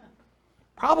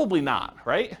 Probably not,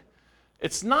 right?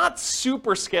 It's not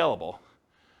super scalable.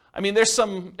 I mean, there's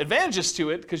some advantages to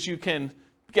it because you can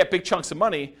get big chunks of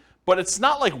money, but it's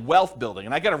not like wealth building.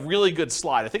 And I got a really good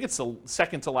slide. I think it's the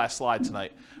second to last slide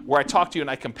tonight, where I talk to you and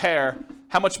I compare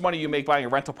how much money you make buying a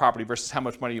rental property versus how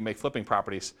much money you make flipping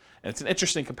properties. And it's an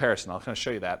interesting comparison. I'll kind of show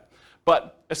you that.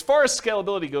 But as far as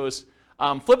scalability goes,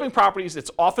 flipping properties, it's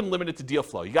often limited to deal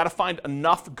flow. You got to find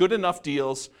good enough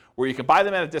deals where you can buy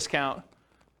them at a discount,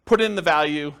 put in the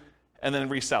value, and then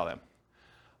resell them.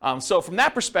 So from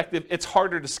that perspective, it's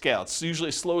harder to scale. It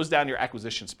usually slows down your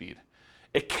acquisition speed.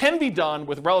 It can be done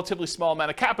with a relatively small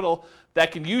amount of capital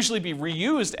that can usually be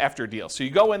reused after a deal. So you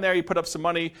go in there, you put up some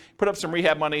money, put up some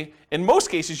rehab money. In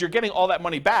most cases, you're getting all that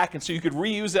money back, and so you could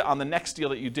reuse it on the next deal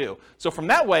that you do. So from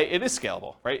that way, it is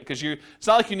scalable, right? Because it's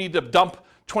not like you need to dump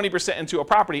 20% into a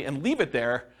property and leave it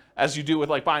there as you do with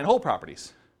like buy and hold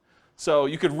properties. So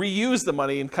you could reuse the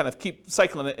money and kind of keep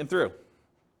cycling it in through.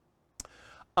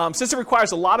 Since it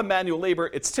requires a lot of manual labor,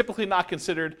 it's typically not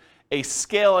considered a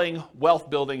scaling wealth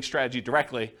building strategy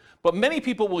directly, but many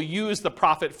people will use the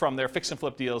profit from their fix and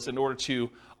flip deals in order to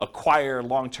acquire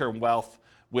long-term wealth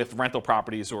with rental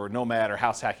properties or nomad or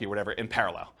house hacking or whatever in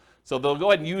parallel. So they'll go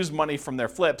ahead and use money from their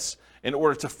flips in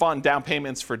order to fund down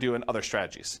payments for doing other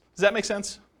strategies. Does that make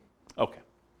sense? Okay.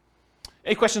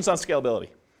 Any questions on scalability?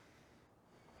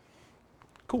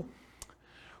 Cool.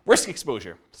 Risk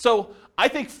exposure. So I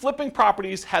think flipping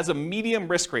properties has a medium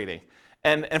risk rating.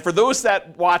 And for those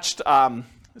that watched,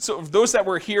 so those that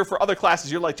were here for other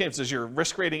classes, you're like, James, does your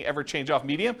risk rating ever change off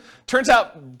medium? Turns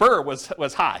out Burr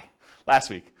was high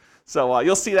last week. So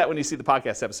you'll see that when you see the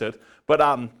podcast episode. But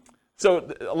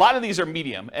so a lot of these are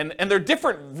medium. And there are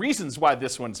different reasons why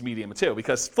this one's medium too,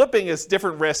 because flipping is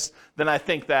different risks than I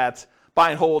think that buy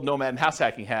and hold, nomad, and house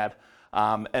hacking had.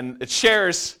 And it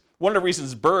shares. One of the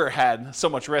reasons Burr had so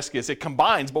much risk is it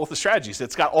combines both the strategies.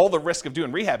 It's got all the risk of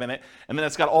doing rehab in it, and then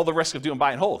it's got all the risk of doing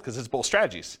buy and hold because it's both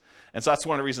strategies. And so that's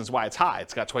one of the reasons why it's high.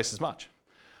 It's got twice as much.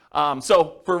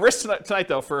 So for risk tonight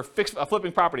though, for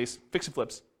flipping properties, fix and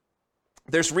flips,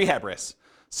 there's rehab risks.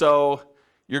 So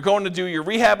you're going to do your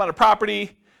rehab on a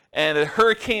property, and a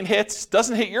hurricane hits,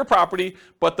 doesn't hit your property,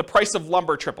 but the price of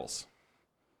lumber triples.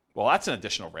 Well, that's an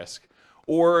additional risk.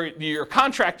 Or your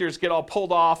contractors get all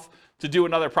pulled off to do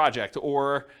another project,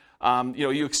 or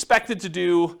you expected to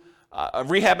do a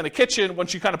rehab in the kitchen.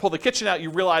 Once you kind of pull the kitchen out,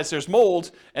 you realize there's mold,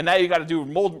 and now you got to do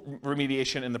mold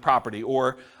remediation in the property.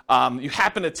 Or you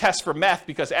happen to test for meth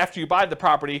because after you buy the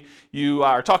property, you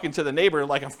are talking to the neighbor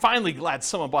like, I'm finally glad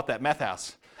someone bought that meth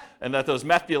house, and that those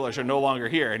meth dealers are no longer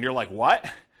here. And you're like, what?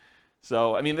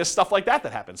 So, I mean, there's stuff like that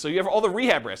happens. So you have all the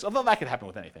rehab risks, although that could happen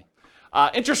with anything.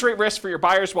 Interest rate risk for your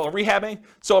buyers while rehabbing.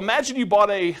 So imagine you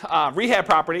bought a rehab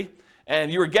property,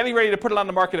 and you were getting ready to put it on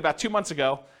the market about 2 months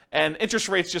ago, and interest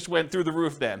rates just went through the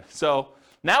roof then. So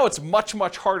now it's much,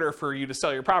 much harder for you to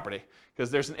sell your property because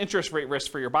there's an interest rate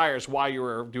risk for your buyers while you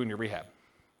were doing your rehab.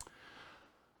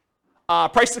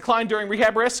 Price decline during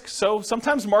rehab risk. So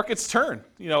sometimes markets turn.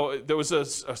 There was a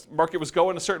market was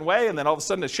going a certain way, and then all of a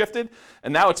sudden it shifted,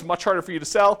 and now it's much harder for you to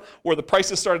sell, or the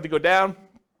prices started to go down.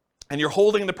 And you're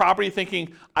holding the property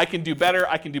thinking, I can do better,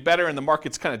 and the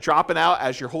market's kind of dropping out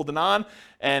as you're holding on.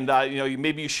 And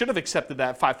maybe you should have accepted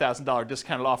that $5,000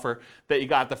 discounted offer that you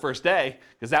got the first day,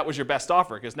 because that was your best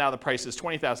offer, because now the price is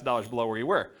 $20,000 below where you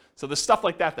were. So there's stuff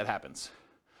like that happens.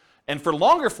 And for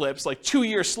longer flips, like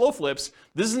 2-year slow flips,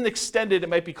 this is an extended, it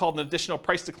might be called an additional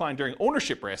price decline during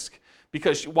ownership risk,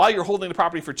 because while you're holding the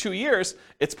property for 2 years,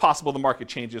 it's possible the market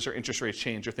changes or interest rates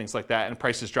change or things like that, and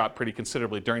prices drop pretty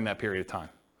considerably during that period of time.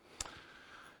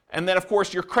 And then, of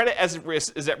course, your credit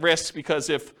is at risk because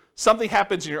if something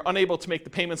happens and you're unable to make the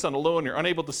payments on the loan, you're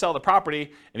unable to sell the property,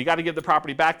 and you got to give the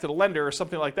property back to the lender or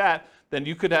something like that, then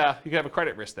you could have a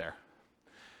credit risk there.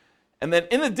 And then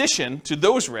in addition to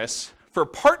those risks, for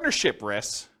partnership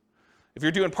risks, if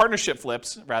you're doing partnership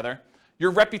flips, rather,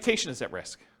 your reputation is at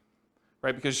risk,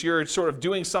 right? Because you're sort of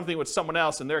doing something with someone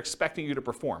else and they're expecting you to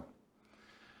perform.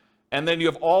 And then you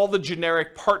have all the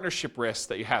generic partnership risks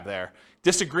that you have there.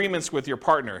 Disagreements with your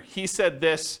partner. He said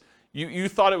this, you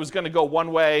thought it was going to go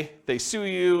one way, they sue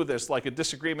you, there's like a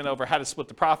disagreement over how to split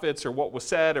the profits or what was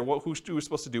said or who was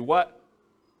supposed to do what.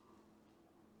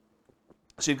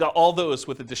 So you've got all those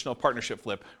with additional partnership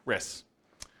flip risks.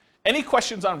 Any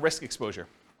questions on risk exposure?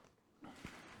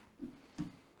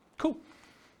 Cool.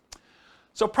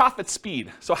 So profit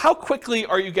speed. So how quickly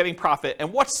are you getting profit,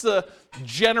 and what's the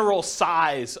general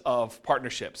size of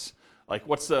partnerships? Like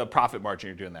what's the profit margin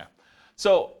you're doing there?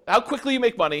 So how quickly you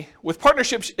make money. With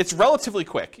partnerships, it's relatively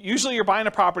quick. Usually you're buying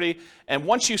a property, and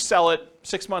once you sell it,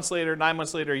 6 months later, 9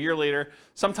 months later, a year later,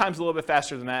 sometimes a little bit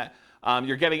faster than that,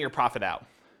 you're getting your profit out.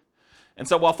 And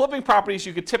so while flipping properties,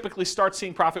 you could typically start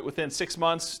seeing profit within 6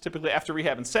 months, typically after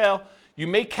rehab and sale. You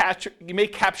may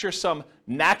capture some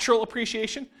natural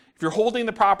appreciation. If you're holding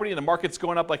the property and the market's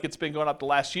going up like it's been going up the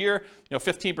last year,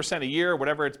 15% a year,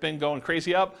 whatever it's been going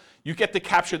crazy up, you get to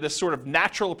capture this sort of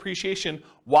natural appreciation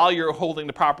while you're holding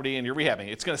the property and you're rehabbing.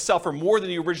 It's going to sell for more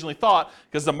than you originally thought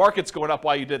because the market's going up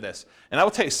while you did this. And I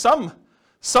will tell you,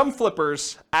 some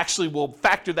flippers actually will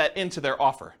factor that into their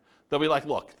offer. They'll be like,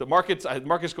 look, the market's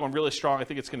going really strong. I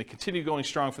think it's going to continue going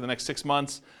strong for the next 6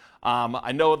 months.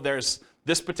 I know this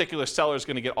particular seller is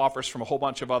going to get offers from a whole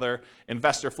bunch of other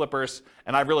investor flippers,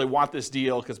 and I really want this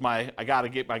deal because I got to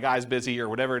get my guys busy or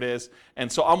whatever it is.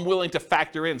 And so I'm willing to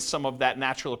factor in some of that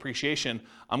natural appreciation.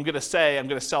 I'm going to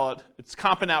sell it. It's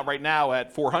comping out right now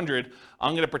at 400.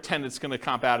 I'm going to pretend it's going to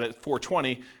comp out at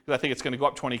 420 because I think it's going to go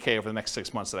up 20K over the next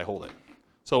 6 months that I hold it.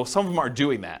 So some of them are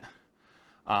doing that.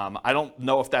 I don't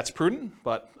know if that's prudent,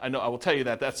 but I will tell you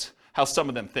that that's how some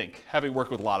of them think, having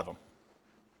worked with a lot of them.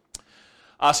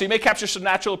 So you may capture some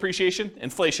natural appreciation,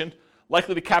 inflation,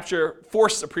 likely to capture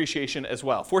forced appreciation as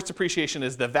well. Forced appreciation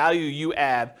is the value you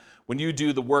add when you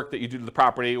do the work that you do to the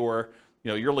property or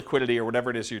your liquidity or whatever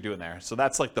it is you're doing there. So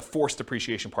that's like the forced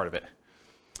appreciation part of it.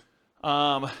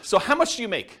 So how much do you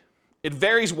make? It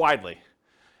varies widely,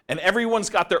 and everyone's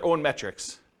got their own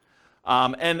metrics.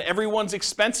 And everyone's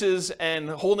expenses and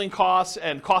holding costs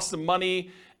and costs of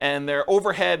money and their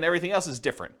overhead and everything else is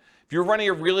different. If you're running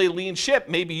a really lean ship,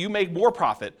 maybe you make more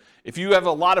profit. If you have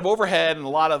a lot of overhead and a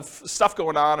lot of stuff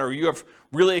going on, or you have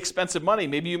really expensive money,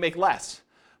 maybe you make less.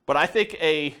 But I think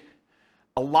a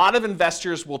lot of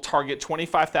investors will target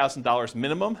 $25,000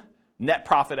 minimum net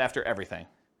profit after everything.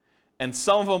 And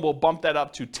some of them will bump that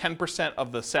up to 10%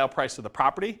 of the sale price of the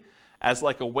property as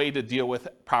like a way to deal with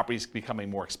properties becoming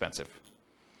more expensive.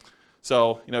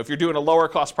 So, if you're doing a lower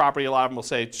cost property, a lot of them will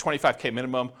say 25K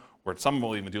minimum, or some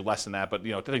will even do less than that, but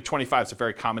I think 25 is a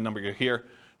very common number you hear.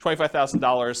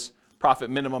 $25,000 profit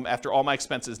minimum after all my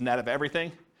expenses net of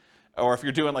everything. Or if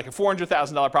you're doing like a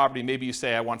 $400,000 property, maybe you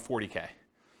say I want 40K.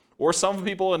 Or some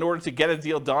people, in order to get a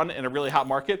deal done in a really hot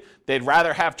market, they'd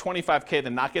rather have 25K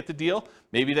than not get the deal.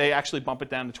 Maybe they actually bump it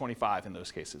down to 25 in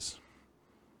those cases.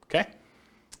 Okay?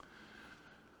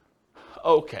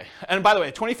 Okay, and by the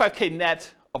way, 25K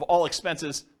net of all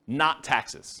expenses, not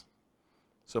taxes.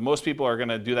 So most people are going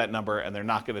to do that number, and they're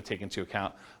not going to take into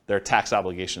account their tax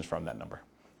obligations from that number.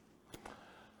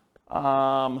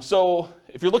 So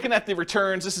if you're looking at the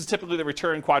returns, this is typically the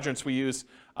return quadrants we use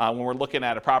when we're looking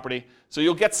at a property. So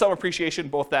you'll get some appreciation,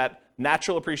 both that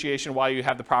natural appreciation while you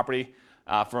have the property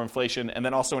from inflation, and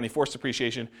then also any forced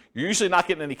appreciation. You're usually not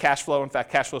getting any cash flow. In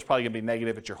fact, cash flow is probably going to be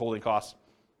negative at your holding costs.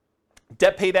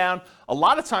 Debt pay down, a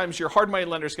lot of times your hard money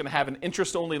lender is going to have an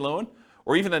interest-only loan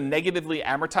or even a negatively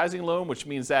amortizing loan, which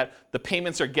means that the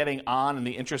payments are getting on and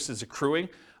the interest is accruing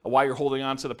while you're holding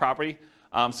on to the property.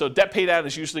 So debt pay down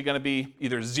is usually going to be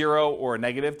either zero or a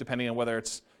negative, depending on whether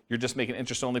you're just making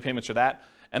interest-only payments or that.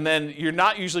 And then you're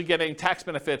not usually getting tax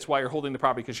benefits while you're holding the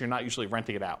property because you're not usually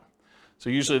renting it out. So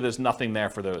usually there's nothing there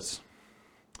for those.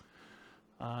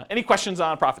 Any questions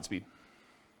on profit speed?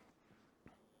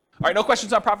 All right, no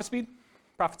questions on profit speed?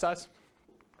 Profit size?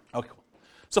 Okay, cool.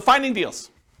 So finding deals.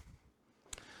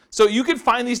 So you can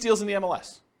find these deals in the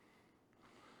MLS.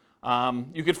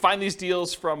 You can find these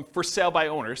deals from for sale by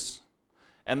owners.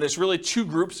 And there's really two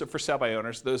groups of for sale by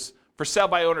owners. Those for sale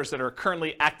by owners that are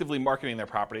currently actively marketing their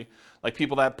property, like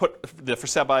people that put the for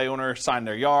sale by owner sign in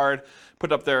their yard,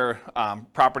 put up their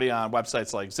property on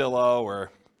websites like Zillow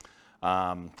or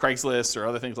Craigslist or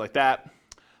other things like that.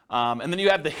 And then you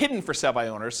have the hidden for sale by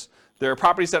owners. There are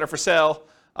properties that are for sale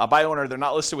by owner. They're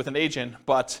not listed with an agent,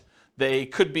 but they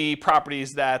could be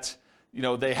properties that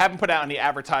they haven't put out any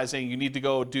advertising. You need to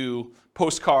go do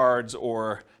postcards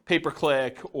or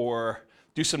pay-per-click or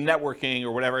do some networking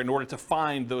or whatever in order to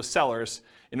find those sellers,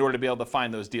 in order to be able to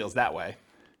find those deals that way.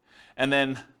 And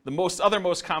then the other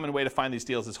most common way to find these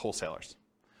deals is wholesalers.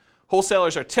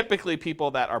 Wholesalers are typically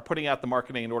people that are putting out the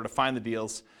marketing in order to find the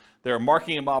deals. They're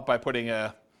marking them up by putting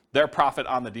their profit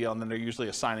on the deal, and then they're usually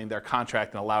assigning their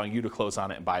contract and allowing you to close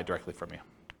on it and buy it directly from you.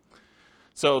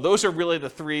 So those are really the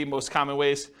three most common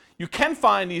ways. You can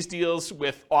find these deals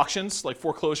with auctions, like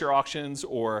foreclosure auctions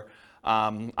or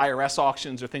IRS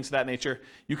auctions or things of that nature.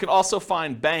 You can also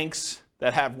find banks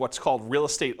that have what's called real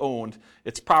estate owned.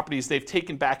 It's properties they've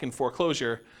taken back in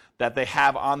foreclosure that they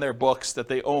have on their books that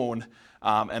they own.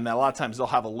 And a lot of times they'll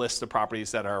have a list of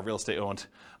properties that are real estate owned.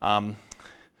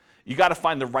 You got to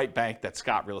find the right bank that's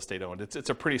got real estate owned. It's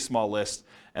a pretty small list,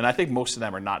 and I think most of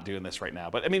them are not doing this right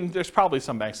now. But I mean, there's probably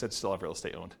some banks that still have real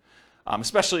estate owned,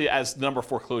 especially as the number of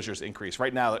foreclosures increase.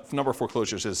 Right now, the number of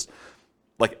foreclosures is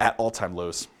like at all-time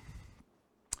lows.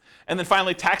 And then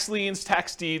finally, tax liens,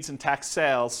 tax deeds, and tax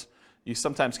sales. You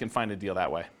sometimes can find a deal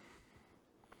that way.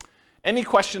 Any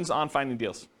questions on finding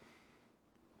deals?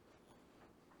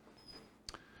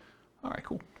 All right,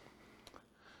 cool.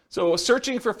 So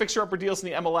searching for fixer-upper deals in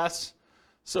the MLS.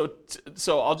 So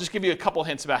I'll just give you a couple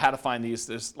hints about how to find these.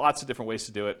 There's lots of different ways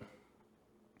to do it.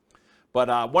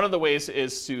 But one of the ways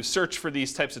is to search for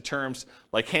these types of terms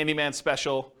like handyman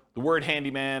special, the word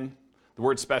handyman, the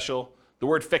word special, the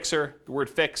word fixer, the word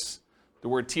fix, the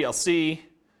word TLC,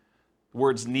 the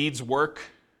words needs work,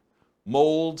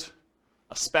 mold,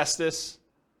 asbestos,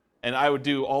 and I would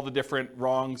do all the different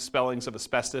wrong spellings of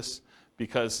asbestos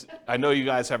because I know you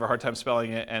guys have a hard time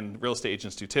spelling it and real estate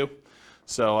agents do too.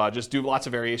 So just do lots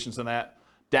of variations on that.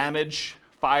 Damage,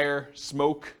 fire,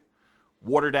 smoke,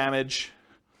 water damage,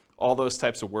 all those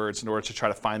types of words in order to try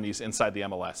to find these inside the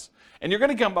MLS. And you're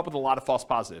going to come up with a lot of false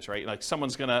positives, right? Like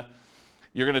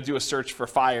you're going to do a search for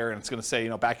fire and it's going to say,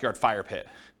 backyard fire pit.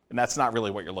 And that's not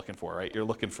really what you're looking for, right? You're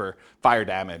looking for fire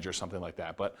damage or something like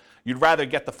that. But you'd rather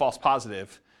get the false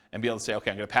positive and be able to say, okay,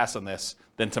 I'm going to pass on this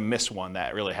than to miss one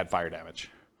that really had fire damage.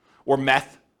 Or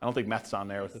meth. I don't think meth's on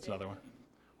there. That's another one.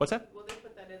 What's that? Will they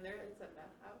put that in there? It's a meth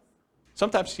house?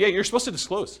 Sometimes. Yeah, you're supposed to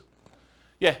disclose.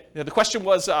 Yeah, the question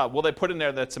was, will they put in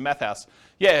there that it's a meth house?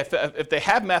 Yeah, if they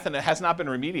have meth and it has not been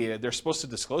remediated, they're supposed to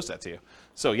disclose that to you.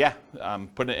 So yeah,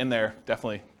 putting it in there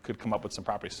definitely could come up with some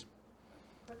properties.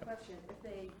 Quick question, if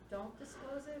they don't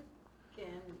disclose it,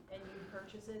 and you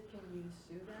purchase it, can you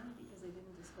sue them because they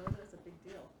didn't disclose it? It's a big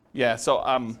deal. Yeah, so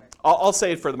I'll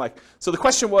say it for the mic. So the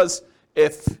question was,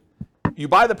 if you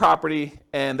buy the property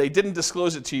and they didn't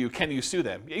disclose it to you, can you sue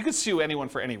them? You could sue anyone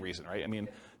for any reason, right? I mean,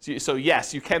 so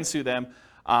yes, you can sue them.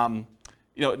 Now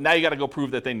you got to go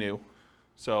prove that they knew.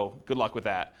 So good luck with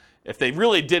that. If they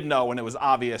really did know and it was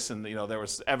obvious and there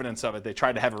was evidence of it, they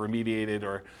tried to have it remediated,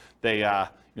 or they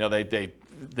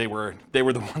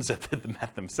were the ones that did the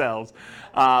meth themselves,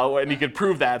 and you could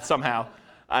prove that somehow.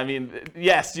 I mean,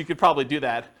 yes, you could probably do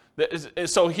that.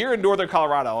 So here in Northern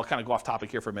Colorado, I'll kind of go off topic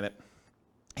here for a minute.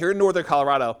 Here in Northern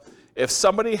Colorado, if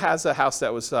somebody has a house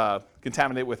that was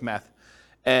contaminated with meth,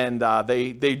 and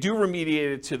they do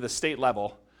remediate it to the state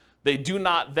level, they do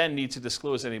not then need to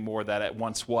disclose anymore that it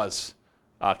once was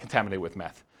contaminated with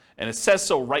meth. And it says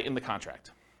so right in the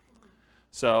contract.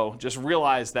 So just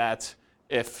realize that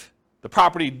if the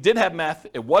property did have meth,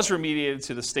 it was remediated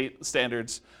to the state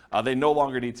standards, they no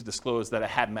longer need to disclose that it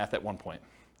had meth at one point,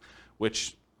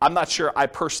 which I'm not sure I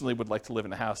personally would like to live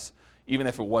in a house, even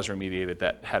if it was remediated,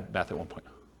 that had meth at one point.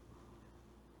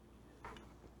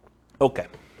 Okay.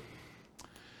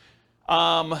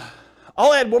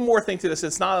 I'll add one more thing to this.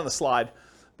 It's not on the slide,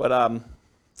 but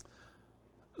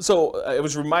so I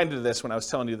was reminded of this when I was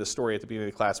telling you the story at the beginning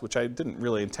of the class, which I didn't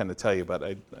really intend to tell you, but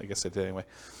I guess I did anyway.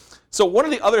 So one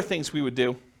of the other things we would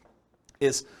do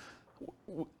is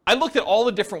I looked at all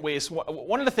the different ways.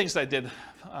 One of the things that I did,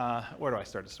 where do I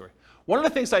start the story? One of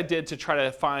the things I did to try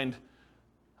to find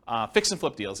fix and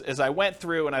flip deals is I went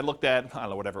through and I looked at, I don't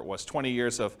know, whatever it was, 20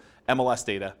 years of MLS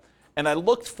data. And I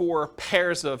looked for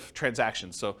pairs of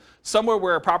transactions. So somewhere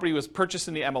where a property was purchased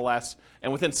in the MLS,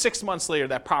 and within 6 months later,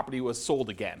 that property was sold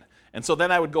again. And so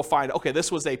then I would go find, okay,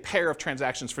 this was a pair of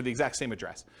transactions for the exact same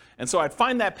address. And so I'd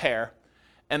find that pair,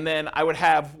 and then I would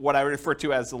have what I refer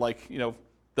to as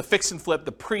the fix and flip,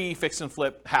 the pre-fix and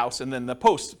flip house, and then the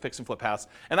post-fix and flip house.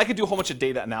 And I could do a whole bunch of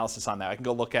data analysis on that. I can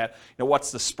go look at,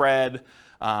 what's the spread,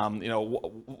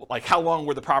 like how long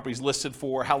were the properties listed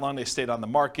for, how long they stayed on the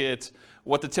market,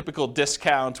 what the typical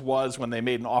discount was when they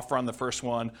made an offer on the first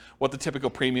one, what the typical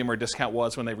premium or discount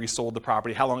was when they resold the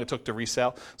property, how long it took to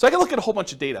resell. So I can look at a whole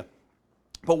bunch of data.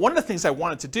 But one of the things I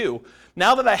wanted to do,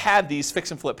 now that I had these fix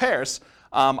and flip pairs,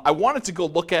 I wanted to go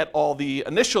look at all the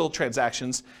initial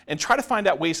transactions and try to find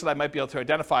out ways that I might be able to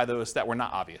identify those that were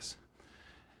not obvious.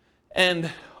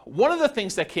 And one of the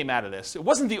things that came out of this, it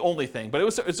wasn't the only thing, but it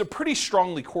was a pretty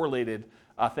strongly correlated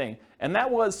thing, and that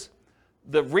was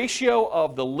the ratio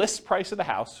of the list price of the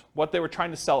house, what they were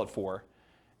trying to sell it for,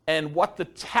 and what the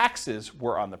taxes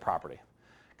were on the property.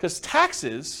 Because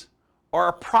taxes are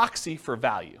a proxy for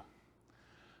value.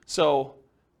 So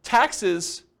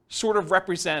taxes sort of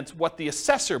represent what the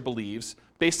assessor believes,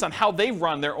 based on how they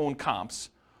run their own comps,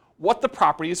 what the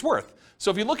property is worth. So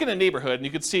if you look in a neighborhood and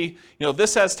you can see,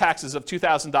 this has taxes of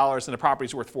 $2,000 and the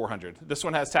property's worth $400. This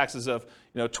one has taxes of,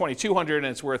 $2,200 and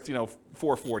it's worth,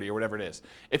 $440 or whatever it is.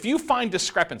 If you find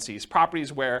discrepancies,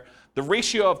 properties where the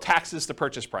ratio of taxes to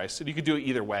purchase price, and you could do it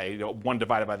either way, one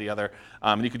divided by the other,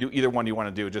 and you could do either one you want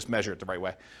to do, just measure it the right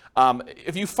way.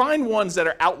 If you find ones that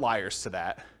are outliers to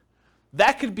that,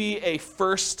 that could be a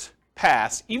first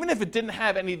pass, even if it didn't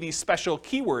have any of these special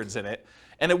keywords in it,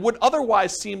 and it would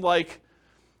otherwise seem like,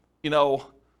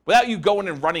 without you going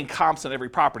and running comps on every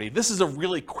property, this is a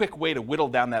really quick way to whittle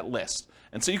down that list.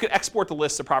 And so you can export the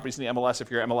list of properties in the MLS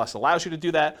if your MLS allows you to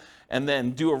do that, and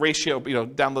then do a ratio,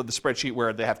 download the spreadsheet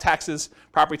where they have taxes,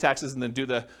 property taxes, and then do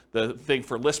the thing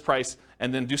for list price,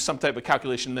 and then do some type of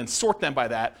calculation, and then sort them by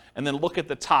that, and then look at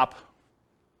the top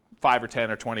 5 or 10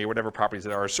 or 20 or whatever properties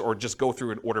there are, or just go through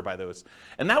and order by those.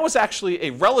 And that was actually a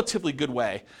relatively good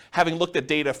way, having looked at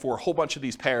data for a whole bunch of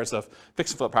these pairs of fix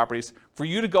and flip properties, for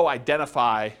you to go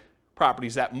identify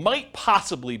properties that might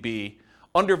possibly be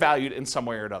undervalued in some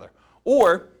way or another.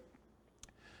 Or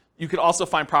you could also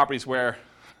find properties where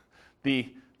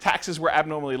the taxes were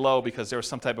abnormally low because there was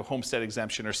some type of homestead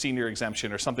exemption or senior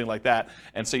exemption or something like that.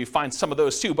 And so you find some of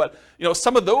those too. But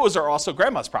some of those are also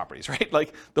grandma's properties, right?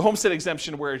 Like the homestead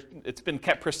exemption where it's been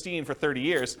kept pristine for 30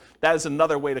 years, that is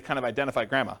another way to kind of identify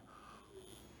grandma.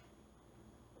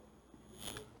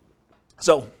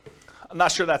 So I'm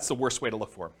not sure that's the worst way to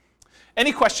look for.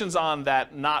 Any questions on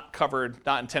that not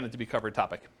intended to be covered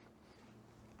topic?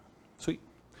 Sweet.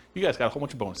 You guys got a whole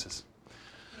bunch of bonuses.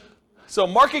 So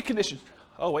market conditions.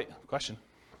 Oh, wait, question.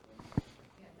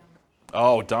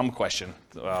 Oh, dumb question.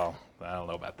 Well, I don't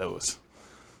know about those.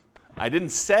 I didn't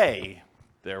say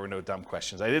there were no dumb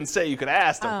questions. I didn't say you could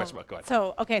ask dumb questions. Go ahead.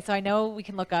 So I know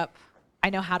I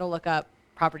know how to look up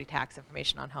property tax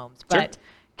information on homes, but Sure.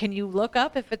 Can you look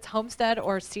up if it's homestead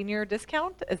or senior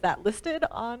discount? Is that listed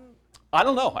on? I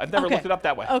don't know. I've never looked it up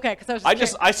that way. Okay, because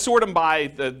I sort them by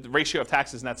the ratio of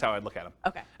taxes, and that's how I look at them.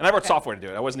 Okay. And I wrote software to do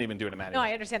it. I wasn't even doing it manually. No,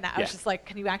 I understand that. I was just like,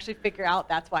 can you actually figure out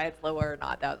that's why it's lower or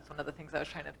not? That was one of the things I was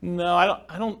trying to. No,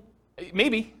 I don't.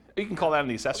 Maybe you can call that in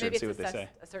the assessor and see what they say.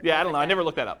 Yeah, I don't know. I never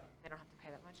looked that up. They don't have to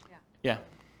pay that much. Yeah.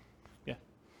 Yeah.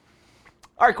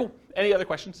 All right, cool. Any other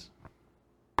questions?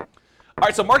 All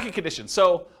right, so market conditions.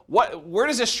 So where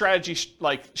does this strategy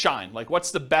shine? Like,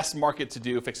 what's the best market to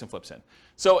do fix and flips in?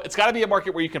 So it's got to be a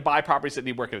market where you can buy properties that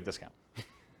need work at a discount. All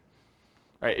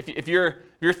right, if you're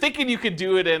thinking you could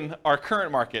do it in our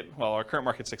current market, well, our current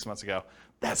market 6 months ago,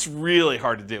 that's really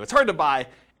hard to do. It's hard to buy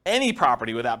any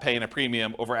property without paying a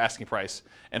premium over asking price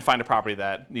and find a property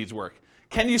that needs work.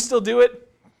 Can you still do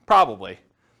it? Probably.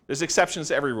 There's exceptions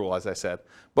to every rule, as I said,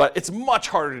 but it's much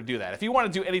harder to do that. If you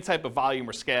want to do any type of volume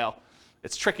or scale,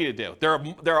 it's tricky to do.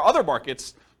 There are other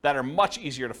markets that are much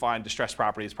easier to find distressed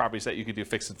properties that you could do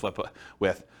fix and flip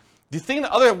with. The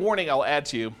other warning I'll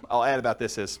add about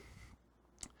this is,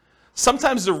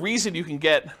 sometimes the reason you can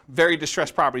get very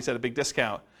distressed properties at a big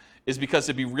discount is because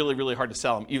it'd be really, really hard to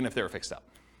sell them, even if they were fixed up.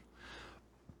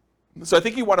 So I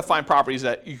think you want to find properties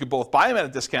that you could both buy them at a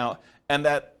discount and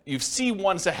that you see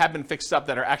ones that have been fixed up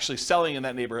that are actually selling in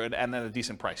that neighborhood and at a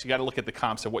decent price. You got to look at the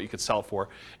comps of what you could sell for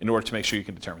in order to make sure you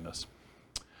can determine those.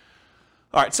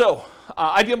 All right, so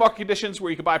ideal market conditions where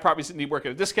you can buy properties that need work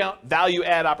at a discount, value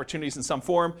add opportunities in some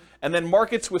form, and then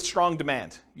markets with strong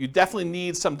demand. You definitely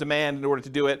need some demand in order to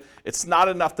do it. It's not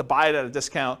enough to buy it at a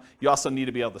discount. You also need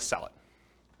to be able to sell it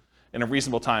in a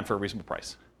reasonable time for a reasonable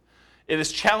price. It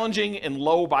is challenging in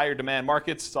low buyer demand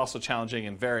markets. It's also challenging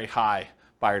in very high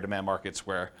buyer demand markets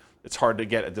where it's hard to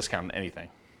get a discount on anything.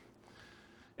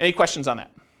 Any questions on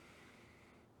that?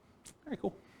 Very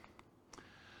cool.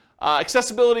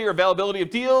 Accessibility or availability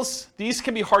of deals. These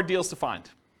can be hard deals to find.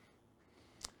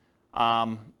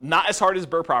 Not as hard as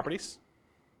BRRRR properties.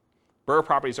 BRRRR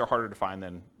properties are harder to find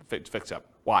than fix up.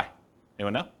 Why?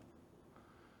 Anyone know?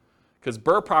 Because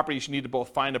BRRRR properties, you need to both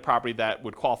find a property that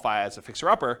would qualify as a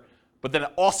fixer-upper, but then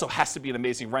it also has to be an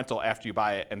amazing rental after you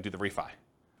buy it and do the refi.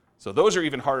 So those are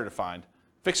even harder to find.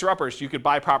 Fixer-uppers, you could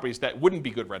buy properties that wouldn't be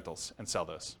good rentals and sell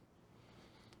those.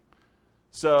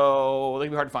 So they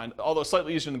can be hard to find, although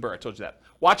slightly easier than Burr, I told you that.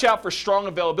 Watch out for strong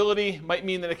availability. Might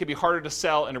mean that it can be harder to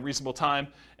sell in a reasonable time.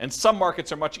 And some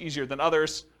markets are much easier than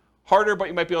others. Harder, but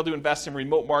you might be able to invest in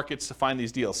remote markets to find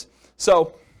these deals.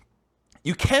 So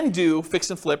you can do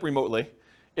fix and flip remotely.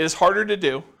 It is harder to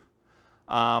do.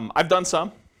 I've done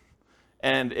some,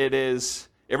 and it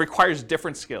requires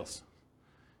different skills.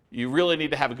 You really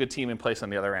need to have a good team in place on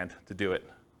the other end to do it,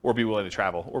 or be willing to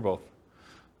travel, or both.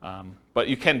 But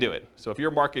you can do it. So if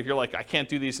your market, if you're like, I can't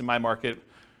do these in my market,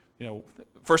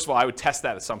 first of all, I would test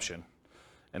that assumption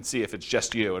and see if it's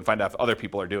just you and find out if other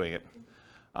people are doing it.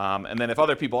 And then if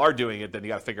other people are doing it, then you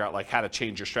got to figure out like how to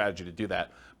change your strategy to do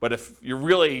that. But if you're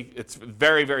really, it's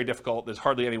very, very difficult, there's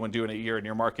hardly anyone doing it here in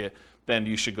your market, then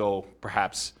you should go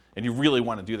perhaps, and you really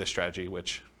want to do this strategy,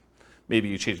 which maybe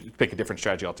you pick a different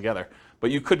strategy altogether.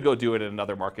 But you could go do it in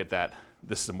another market that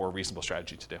this is a more reasonable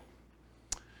strategy to do.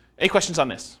 Any questions on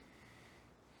this?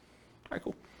 All right,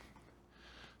 cool.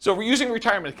 So we're using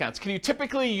retirement accounts. Can you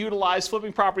typically utilize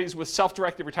flipping properties with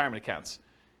self-directed retirement accounts?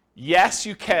 Yes,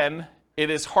 you can. It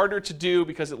is harder to do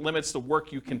because it limits the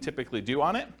work you can typically do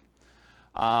on it.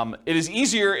 It is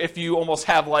easier if you almost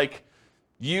have like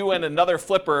you and another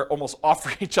flipper almost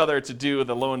offer each other to do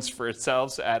the loans for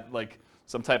itself at like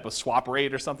some type of swap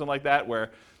rate or something like that,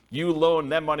 where you loan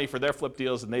them money for their flip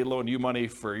deals and they loan you money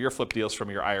for your flip deals from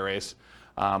your IRAs.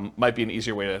 Might be an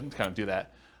easier way to kind of do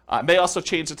that. It may also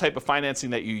change the type of financing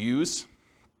that you use.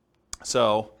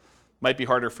 So might be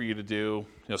harder for you to do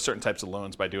certain types of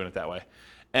loans by doing it that way.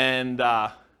 And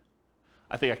I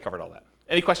think I covered all that.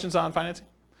 Any questions on financing?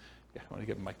 Yeah, I want to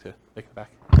give the mic to Nick in the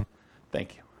back.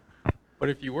 Thank you. But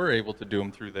if you were able to do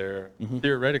them through there,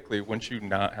 theoretically, wouldn't you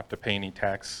not have to pay any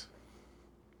tax?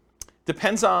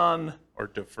 Depends on... Or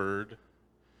deferred?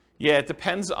 Yeah, it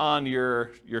depends on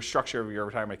your structure of your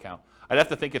retirement account. I'd have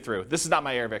to think it through. This is not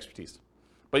my area of expertise.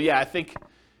 But yeah, I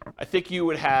think you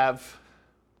would have...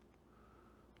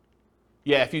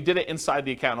 Yeah, if you did it inside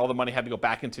the account and all the money had to go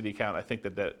back into the account, I think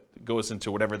that goes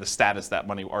into whatever the status that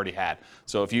money already had.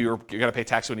 So if you're going to pay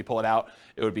tax when you pull it out,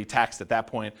 it would be taxed at that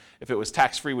point. If it was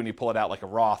tax-free when you pull it out like a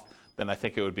Roth, then I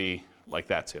think it would be like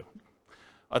that too.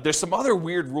 There's some other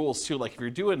weird rules too, like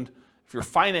if you're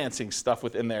financing stuff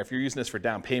within there, if you're using this for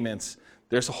down payments,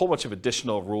 there's a whole bunch of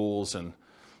additional rules, and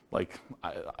like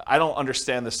I don't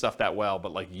understand this stuff that well,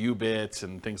 but like UBITs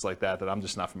and things like that I'm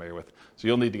just not familiar with. So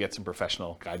you'll need to get some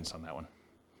professional guidance on that one.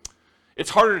 It's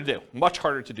harder to do, much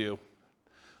harder to do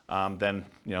than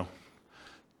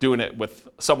doing it with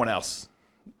someone else's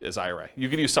IRA. You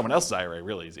can use someone else's IRA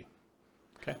real easy.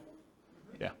 Okay.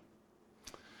 Yeah.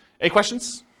 Any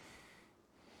questions?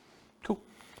 Cool.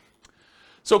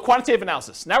 So quantitative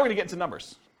analysis. Now we're going to get into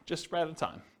numbers, just right on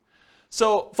time.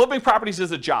 So flipping properties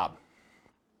is a job.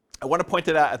 I want to point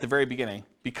that out at the very beginning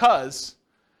because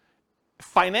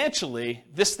financially,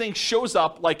 this thing shows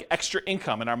up like extra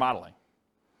income in our modeling,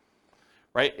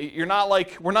 right? You're not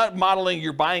like, we're not modeling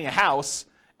you're buying a house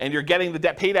and you're getting the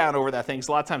debt pay down over that thing.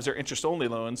 So a lot of times they're interest-only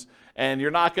loans, and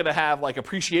you're not going to have like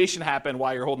appreciation happen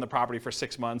while you're holding the property for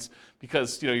 6 months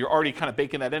because you're already kind of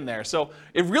baking that in there. So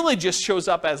it really just shows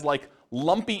up as like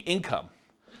lumpy income.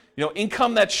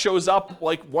 Income that shows up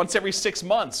like once every 6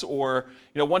 months or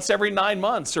once every 9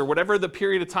 months or whatever the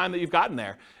period of time that you've gotten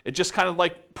there. It just kind of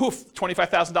like poof,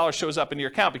 $25,000 shows up into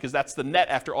your account because that's the net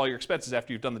after all your expenses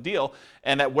after you've done the deal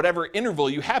and at whatever interval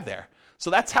you have there. So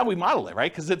that's how we model it,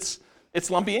 right? Because it's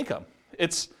lumpy income.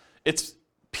 It's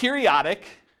periodic,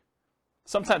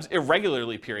 sometimes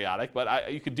irregularly periodic,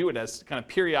 but you could do it as kind of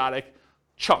periodic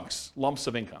chunks, lumps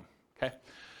of income. Okay.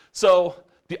 So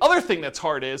the other thing that's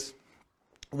hard is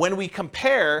when we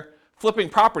compare flipping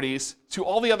properties to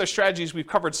all the other strategies we've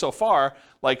covered so far,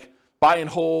 like buy and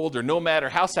hold or nomad or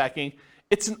house hacking,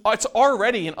 it's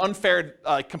already an unfair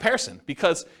comparison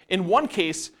because in one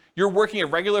case, you're working a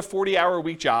regular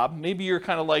 40-hour-a-week job. Maybe you're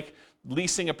kind of like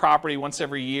leasing a property once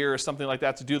every year or something like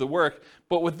that to do the work.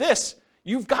 But with this,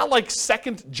 you've got like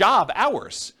second job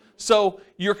hours. So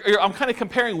I'm kind of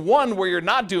comparing one where you're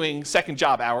not doing second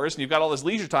job hours and you've got all this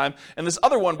leisure time, and this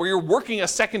other one where you're working a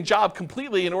second job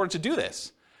completely in order to do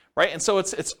this, right? And so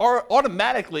it's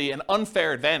automatically an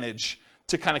unfair advantage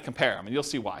to kind of compare them, and you'll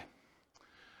see why.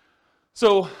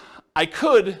 So I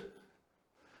could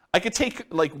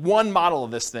take like one model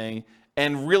of this thing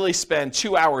and really spend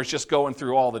 2 hours just going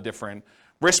through all the different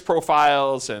risk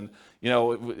profiles and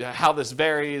how this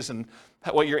varies and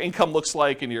what your income looks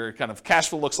like and your kind of cash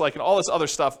flow looks like and all this other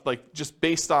stuff, like just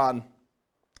based on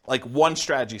like one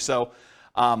strategy. So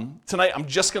tonight I'm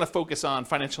just going to focus on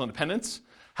financial independence,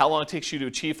 how long it takes you to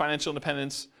achieve financial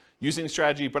independence, using the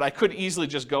strategy, but I could easily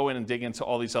just go in and dig into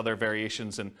all these other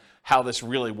variations and how this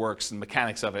really works and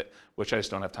mechanics of it, which I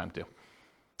just don't have time to.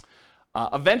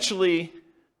 Eventually,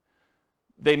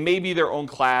 they may be their own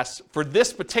class. For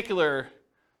this particular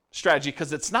strategy,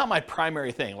 because it's not my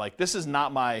primary thing, like this is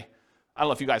not my, I don't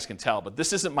know if you guys can tell, but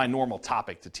this isn't my normal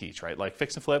topic to teach, right? Like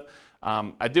fix and flip.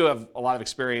 I do have a lot of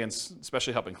experience,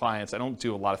 especially helping clients. I don't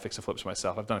do a lot of fix and flips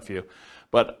myself. I've done a few.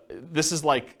 But this is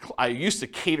like, I used to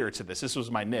cater to this. This was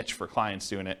my niche for clients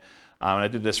doing it. And I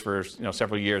did this for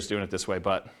several years doing it this way.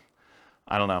 But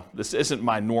I don't know. This isn't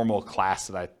my normal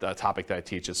class topic that I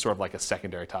teach. It's sort of like a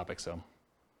secondary topic. So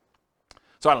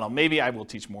I don't know. Maybe I will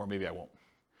teach more. Maybe I won't.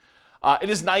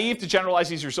 It is naive to generalize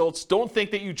these results. Don't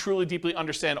think that you truly deeply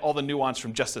understand all the nuance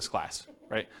from just this class,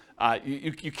 right?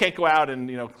 You can't go out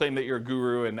and claim that you're a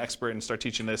guru and expert and start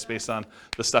teaching this based on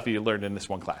the stuff you learned in this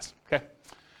one class, okay?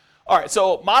 All right,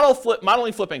 so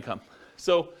modeling flip income.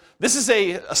 So this is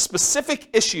a specific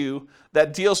issue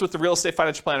that deals with the real estate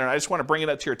financial planner, and I just want to bring it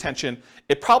up to your attention.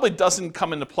 It probably doesn't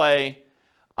come into play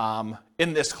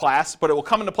in this class, but it will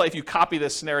come into play if you copy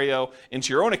this scenario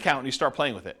into your own account and you start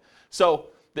playing with it. So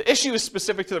the issue is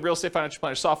specific to the real estate financial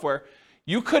planner software.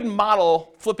 You could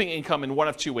model flipping income in one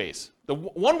of two ways. The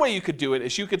one way you could do it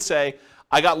is you could say,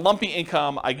 I got lumpy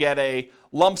income, I get a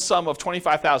lump sum of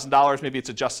 $25,000, maybe it's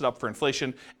adjusted up for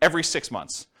inflation, every 6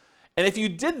 months. And if you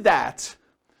did that,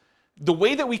 the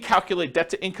way that we calculate debt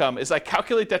to income is I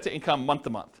calculate debt to income month to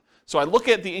month. So I look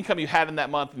at the income you had in that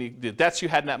month and the debts you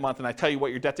had in that month, and I tell you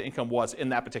what your debt to income was in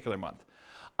that particular month.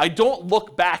 I don't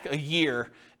look back a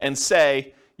year and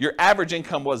say, your average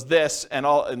income was this,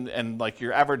 and like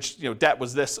your average debt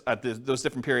was this at those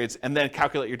different periods, and then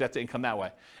calculate your debt to income that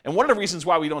way. And one of the reasons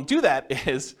why we don't do that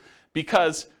is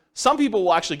because some people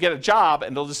will actually get a job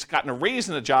and they'll just gotten a raise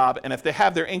in a job, and if they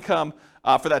have their income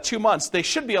for that 2 months, they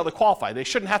should be able to qualify. They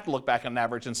shouldn't have to look back on an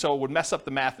average, and so it would mess up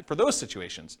the math for those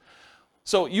situations.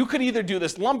 So you could either do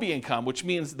this lumpy income, which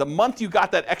means the month you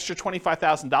got that extra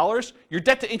 $25,000, your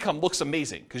debt to income looks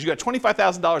amazing because you got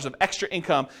 $25,000 of extra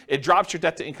income. It drops your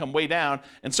debt to income way down,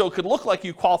 and so it could look like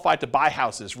you qualified to buy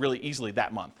houses really easily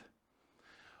that month.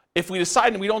 If we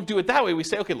decide and we don't do it that way, we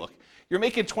say, okay, look, you're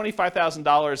making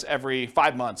 $25,000 every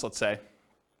 5 months, let's say.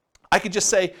 I could just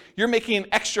say you're making an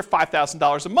extra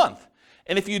 $5,000 a month.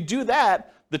 And if you do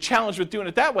that, the challenge with doing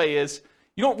it that way is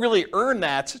you don't really earn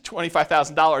that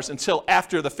 $25,000 until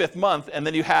after the 5th month, and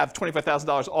then you have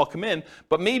 $25,000 all come in,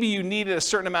 but maybe you needed a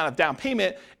certain amount of down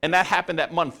payment, and that happened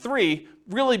at month 3,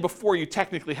 really before you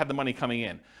technically had the money coming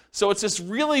in. So it's this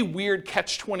really weird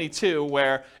catch-22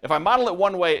 where if I model it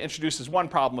one way, it introduces one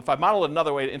problem. If I model it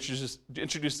another way, it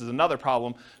introduces another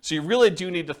problem. So you really do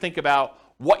need to think about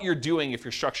what you're doing if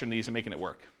you're structuring these and making it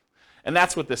work. And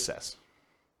that's what this says.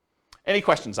 Any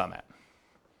questions on that?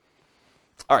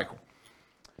 All right, cool.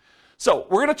 So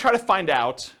we're going to try to find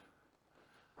out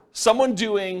someone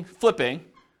doing flipping,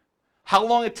 how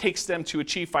long it takes them to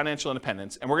achieve financial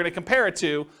independence, and we're going to compare it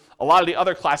to a lot of the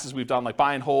other classes we've done, like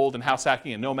buy and hold and house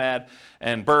hacking and nomad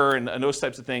and BRRRR and those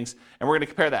types of things, and we're going to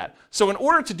compare that. So in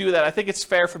order to do that, I think it's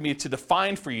fair for me to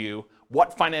define for you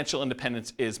what financial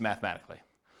independence is mathematically.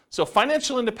 So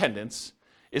financial independence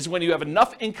is when you have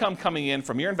enough income coming in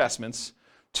from your investments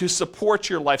to support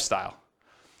your lifestyle.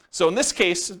 So in this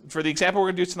case, for the example we're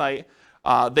going to do tonight,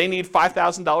 they need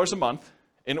 $5,000 a month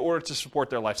in order to support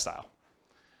their lifestyle.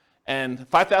 And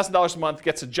 $5,000 a month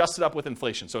gets adjusted up with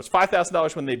inflation. So it's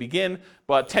 $5,000 when they begin,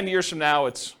 but 10 years from now,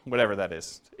 it's whatever that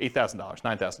is, $8,000,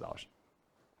 $9,000.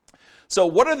 So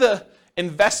what are the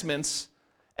investments,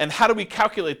 and how do we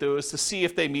calculate those to see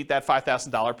if they meet that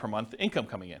 $5,000 per month income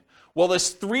coming in? Well, there's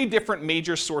 3 different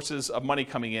major sources of money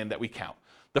coming in that we count.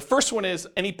 The first one is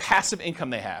any passive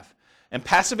income they have. And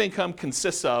passive income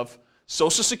consists of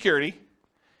Social Security,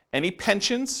 any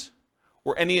pensions,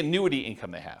 or any annuity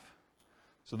income they have.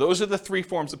 So those are the 3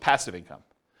 forms of passive income.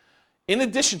 In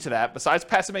addition to that, besides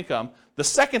passive income, the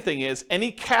second thing is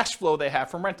any cash flow they have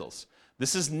from rentals.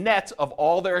 This is net of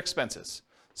all their expenses.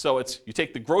 So it's you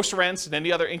take the gross rents and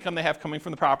any other income they have coming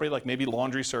from the property, like maybe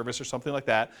laundry service or something like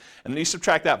that, and then you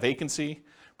subtract out vacancy,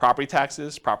 property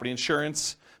taxes, property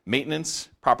insurance, maintenance,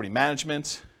 property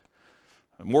management,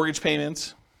 mortgage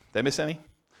payments. Did I miss any?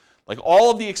 Like all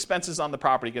of the expenses on the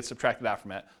property get subtracted out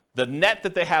from it. The net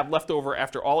that they have left over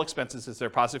after all expenses is their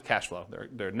positive cash flow,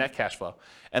 their net cash flow.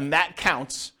 And that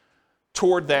counts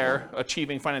toward their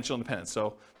achieving financial independence.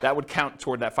 So that would count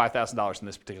toward that $5,000 in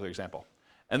this particular example.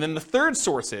 And then the third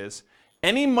source is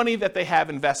any money that they have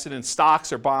invested in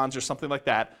stocks or bonds or something like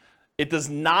that, it does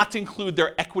not include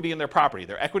their equity in their property.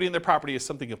 Their equity in their property is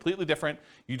something completely different.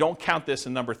 You don't count this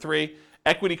in number 3.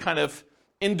 Equity kind of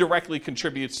indirectly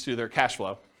contributes to their cash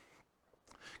flow.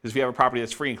 Because if you have a property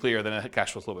that's free and clear, then it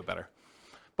cash flows a little bit better.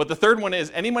 But the third one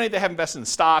is any money they have invested in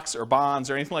stocks or bonds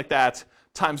or anything like that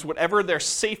times whatever their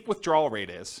safe withdrawal rate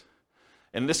is.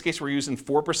 In this case, we're using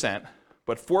 4%,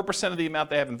 but 4% of the amount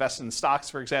they have invested in stocks,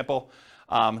 for example,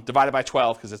 divided by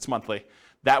 12 because it's monthly,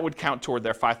 that would count toward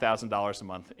their $5,000 a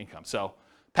month income. So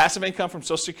passive income from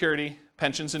Social Security,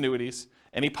 pensions, annuities,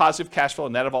 any positive cash flow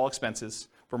net of all expenses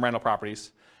from rental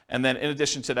properties, and then in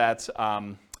addition to that,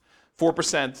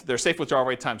 4%, their safe withdrawal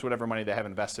rate times whatever money they have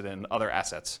invested in other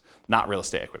assets, not real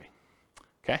estate equity.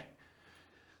 Okay?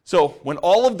 So when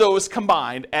all of those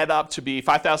combined add up to be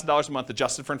 $5,000 a month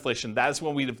adjusted for inflation, that is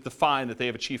when we define that they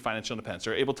have achieved financial independence.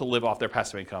 They're able to live off their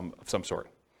passive income of some sort.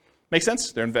 Make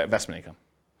sense? Their investment income.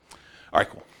 All right,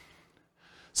 cool.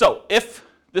 So if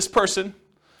this person,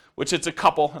 which it's a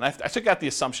couple, and I took out the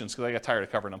assumptions because I got tired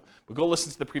of covering them, but go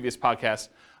listen to the previous podcast,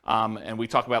 and we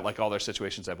talk about like all their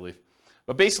situations, I believe.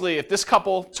 But basically, if this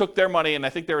couple took their money, and I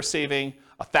think they were saving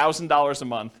 $1,000 a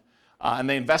month, and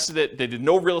they invested it, they did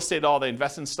no real estate at all, they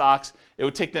invested in stocks, it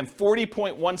would take them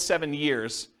 40.17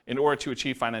 years in order to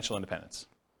achieve financial independence.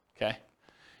 Okay?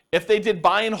 If they did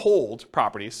buy and hold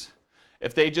properties,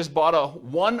 if they just bought a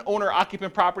one owner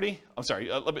occupant property,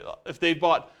 if they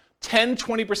bought 10,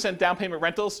 20% down payment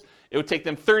rentals, it would take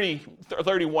them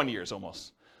 31 years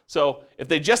almost. So if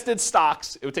they just did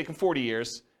stocks, it would take them 40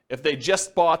 years. If they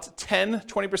just bought 10,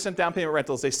 20% down payment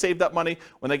rentals, they saved up money.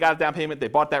 When they got a down payment, they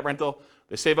bought that rental.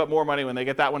 They save up more money. When they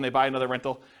get that one, they buy another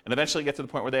rental, and eventually get to the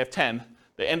point where they have 10.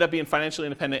 They end up being financially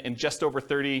independent in just over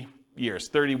 30 years,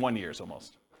 31 years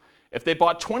almost. If they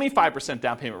bought 25%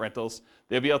 down payment rentals,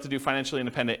 they'll be able to do financially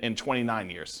independent in 29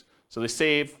 years. So they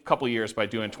save a couple years by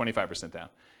doing 25% down.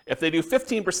 If they do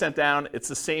 15% down, it's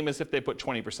the same as if they put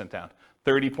 20% down,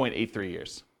 30.83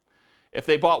 years. If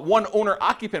they bought one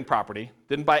owner-occupant property,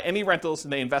 didn't buy any rentals,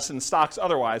 and they invested in stocks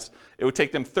otherwise, it would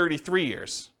take them 33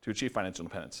 years to achieve financial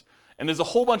independence. And there's a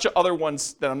whole bunch of other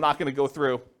ones that I'm not going to go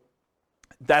through.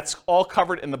 That's all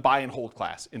covered in the buy and hold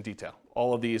class in detail,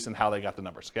 all of these and how they got the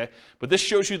numbers, okay? But this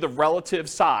shows you the relative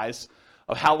size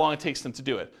of how long it takes them to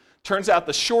do it. Turns out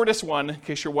the shortest one, in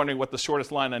case you're wondering what the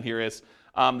shortest line on here is,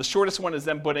 the shortest one is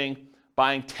them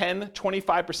buying 10,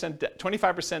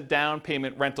 25% down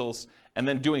payment rentals and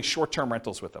then doing short-term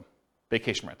rentals with them,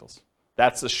 vacation rentals.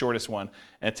 That's the shortest one,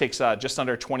 and it takes just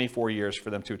under 24 years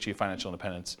for them to achieve financial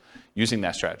independence using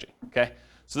that strategy, okay?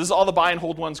 So this is all the buy and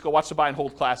hold ones. Go watch the buy and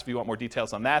hold class if you want more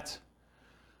details on that.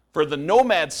 For the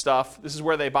nomad stuff, this is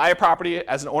where they buy a property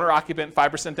as an owner-occupant,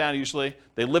 5% down usually.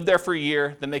 They live there for a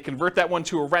year, then they convert that one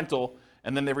to a rental,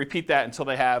 and then they repeat that until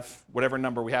they have whatever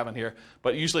number we have on here,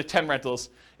 but usually 10 rentals.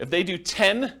 If they do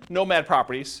 10 nomad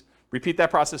properties, repeat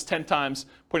that process 10 times,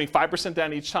 putting 5%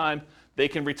 down each time, they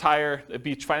can retire,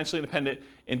 be financially independent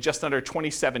in just under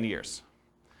 27 years.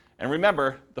 And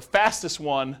remember, the fastest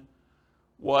one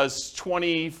was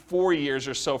 24 years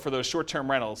or so for those short-term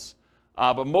rentals,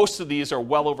 but most of these are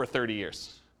well over 30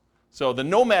 years. So the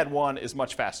nomad one is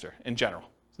much faster in general.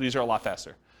 So these are a lot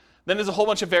faster. Then there's a whole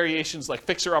bunch of variations like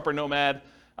fixer-upper nomad,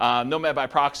 nomad by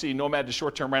proxy, nomad to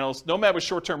short-term rentals. Nomad with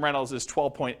short-term rentals is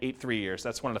 12.83 years.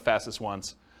 That's one of the fastest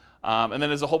ones. And then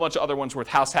there's a whole bunch of other ones with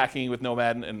house hacking with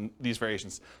nomad and these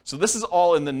variations. So this is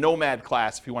all in the nomad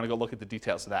class if you want to go look at the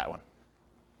details of that one.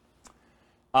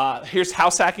 Here's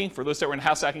house hacking for those that were in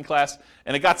house hacking class.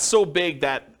 And it got so big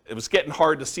that it was getting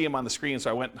hard to see them on the screen, so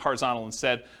I went horizontal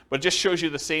instead. But it just shows you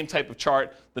the same type of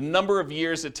chart, the number of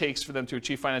years it takes for them to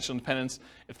achieve financial independence.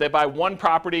 If they buy one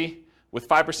property with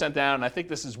 5% down, and I think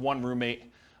this is one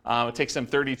roommate, it takes them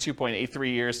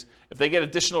 32.83 years. If they get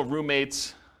additional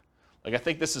roommates, like I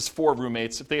think this is 4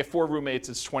 roommates. If they have 4 roommates,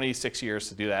 it's 26 years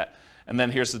to do that. And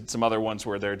then here's some other ones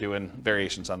where they're doing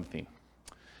variations on the theme.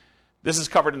 This is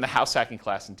covered in the house hacking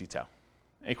class in detail.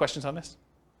 Any questions on this?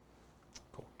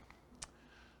 Cool.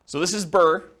 So this is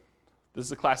BRRRR. This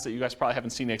is a class that you guys probably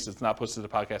haven't seen yet because it's not posted to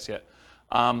the podcast yet.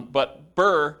 But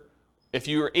BRRRR, if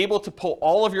you are able to pull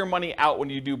all of your money out when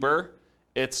you do BRRRR,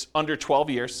 it's under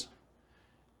 12 years.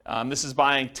 This is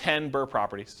buying 10 BRRRR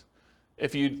properties.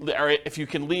 If you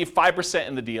can leave 5%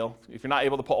 in the deal, if you're not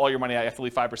able to pull all your money out, you have to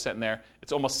leave 5% in there.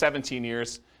 It's almost 17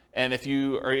 years. And if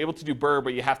you are able to do BRRRR,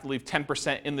 but you have to leave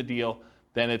 10% in the deal,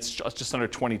 then it's just under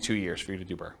 22 years for you to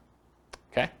do BRRRR.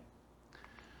 Okay?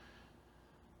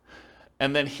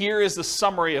 And then here is the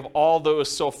summary of all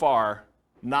those so far,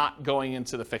 not going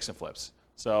into the fix and flips.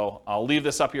 So I'll leave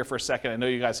this up here for a second. I know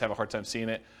you guys have a hard time seeing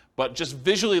it. But just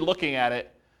visually looking at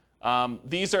it,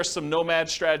 these are some nomad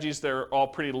strategies. They're all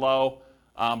pretty low.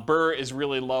 BRRRR is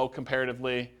really low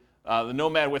comparatively. The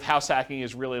nomad with house hacking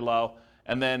is really low.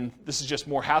 And then this is just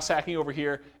more house hacking over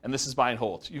here, and this is buy and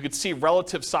hold. You could see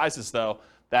relative sizes, though,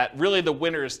 that really the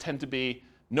winners tend to be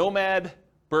nomad,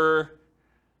 BRRRR,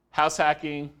 house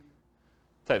hacking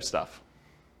type stuff.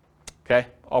 Okay,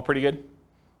 all pretty good?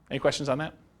 Any questions on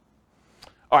that?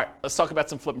 All right, let's talk about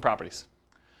some flipping properties.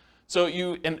 So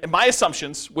in my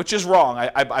assumptions, which is wrong,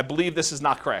 I believe this is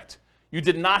not correct, you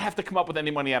did not have to come up with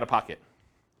any money out of pocket.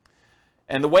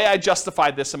 And the way I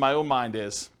justified this in my own mind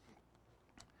is,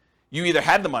 you either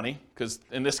had the money, because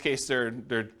in this case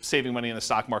they're saving money in the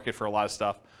stock market for a lot of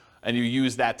stuff, and you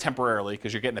use that temporarily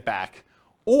because you're getting it back,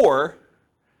 or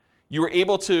you were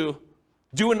able to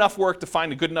do enough work to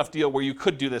find a good enough deal where you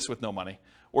could do this with no money,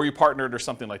 or you partnered or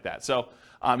something like that. So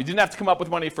you didn't have to come up with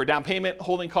money for down payment,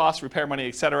 holding costs, repair money,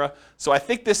 etc. So I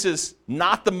think this is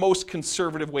not the most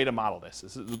conservative way to model this.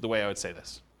 This is the way I would say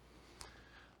this.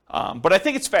 But I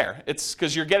think it's fair. It's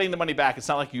because you're getting the money back. It's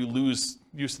not like you lose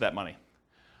use of that money.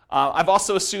 I've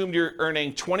also assumed you're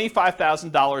earning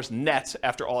 $25,000 net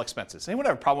after all expenses. Anyone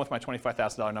have a problem with my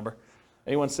 $25,000 number?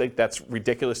 Anyone think that's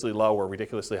ridiculously low or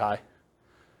ridiculously high?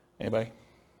 Anybody?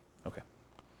 Okay.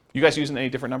 You guys using any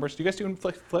different numbers? Do you guys do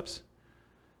flips?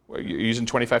 You're using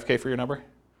 25K for your number?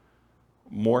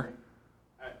 More?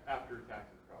 After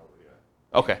taxes, probably,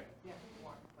 yeah. Okay. Yeah,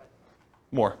 more, but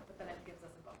More. then it gives us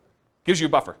a buffer. Gives you a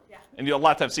buffer. Yeah. And you'll a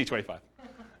lot of times see 25.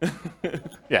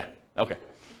 Yeah, okay.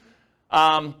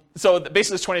 So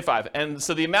basically it's 25. And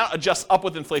so the amount adjusts up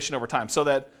with inflation over time, so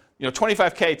that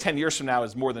 25K 10 years from now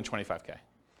is more than 25K.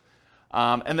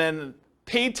 And then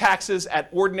paid taxes at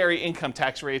ordinary income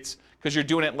tax rates, because you're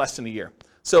doing it in less than a year.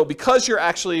 So because you're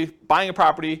actually buying a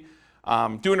property,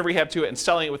 doing a rehab to it, and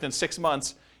selling it within 6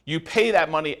 months, you pay that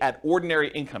money at ordinary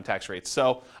income tax rates.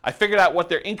 So I figured out what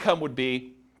their income would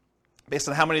be based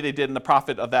on how many they did in the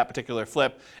profit of that particular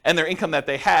flip and their income that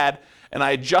they had, and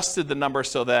I adjusted the number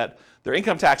so that their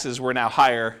income taxes were now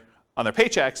higher on their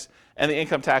paychecks, and the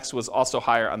income tax was also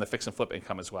higher on the fix and flip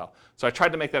income as well. So I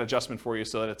tried to make that adjustment for you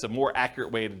so that it's a more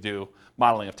accurate way to do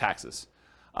modeling of taxes.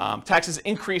 Taxes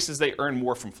increase as they earn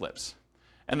more from flips.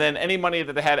 And then any money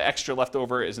that they had extra left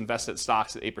over is invested in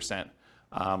stocks at 8%.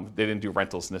 They didn't do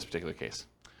rentals in this particular case.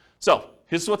 So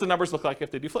here's what the numbers look like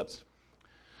if they do flips.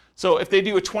 So if they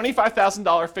do a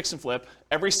 $25,000 fix and flip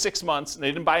every 6 months, and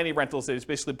they didn't buy any rentals, they just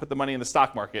basically put the money in the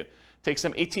stock market, it takes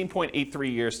them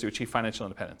 18.83 years to achieve financial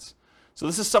independence. So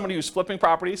this is somebody who's flipping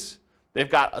properties. They've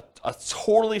got a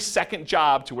totally second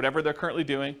job to whatever they're currently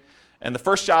doing. And the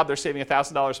first job, they're saving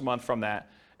 $1,000 a month from that.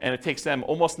 And it takes them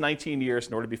almost 19 years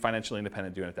in order to be financially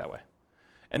independent doing it that way.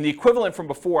 And the equivalent from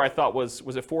before, I thought, was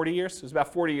it 40 years? It was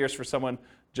about 40 years for someone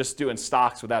just doing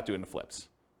stocks without doing the flips.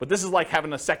 But this is like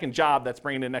having a second job that's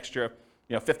bringing in an extra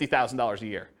 $50,000 a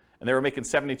year. And they were making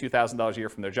 $72,000 a year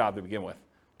from their job to begin with,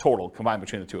 total, combined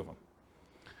between the two of them.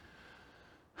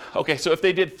 Okay, so if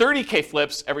they did 30K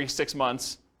flips every 6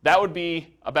 months, that would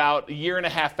be about a year and a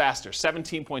half faster,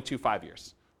 17.25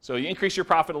 years. So you increase your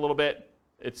profit a little bit,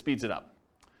 it speeds it up.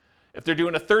 If they're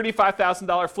doing a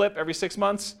 $35,000 flip every 6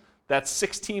 months, that's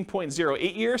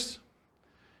 16.08 years.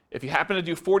 If you happen to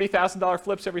do $40,000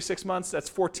 flips every 6 months, that's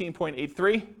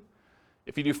 14.83.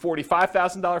 If you do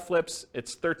 $45,000 flips,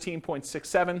 it's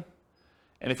 13.67.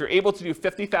 And if you're able to do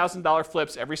 $50,000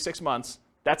 flips every 6 months,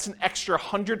 that's an extra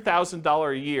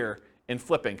 $100,000 a year in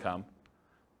flip income.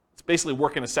 It's basically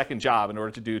working a second job in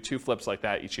order to do 2 flips like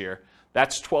that each year.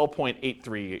 That's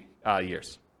 12.83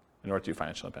 years in order to do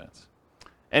financial independence.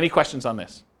 Any questions on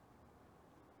this?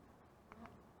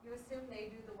 You assume they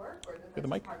do the work, or the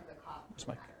mic? part of the cost? Where's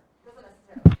the mic? It doesn't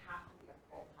necessarily have to be a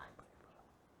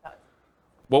full-time.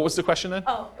 What was the question then?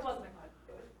 Oh, it wasn't a question.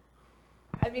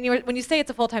 I mean, when you say it's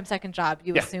a full-time second job,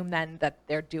 you Yeah. assume then that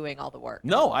they're doing all the work.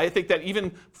 No, I think that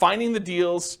even finding the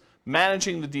deals,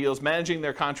 managing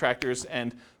their contractors,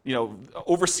 and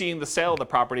overseeing the sale of the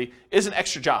property is an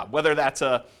extra job. Whether that's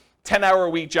a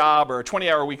 10-hour-a-week job or a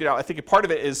 20-hour-a-week job, I think part of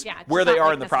it is Yeah, where they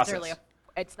are in the process.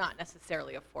 It's not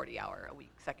necessarily a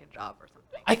 40-hour-a-week second job or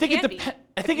something. I think can be.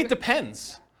 I think it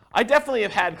depends. I definitely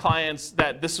have had clients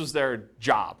that this was their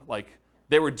job, like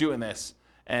they were doing this,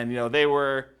 and they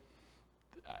were,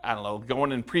 I don't know,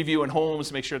 going and previewing homes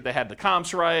to make sure that they had the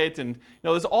comps right, and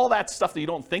there's all that stuff that you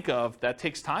don't think of that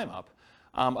takes time up.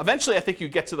 Eventually, I think you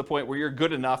get to the point where you're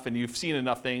good enough and you've seen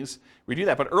enough things where you do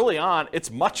that. But early on, it's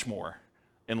much more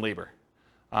in labor.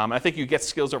 I think you get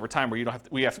skills over time where you don't have to,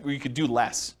 where you could do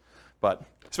less. But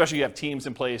especially you have teams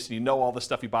in place and all the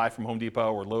stuff you buy from Home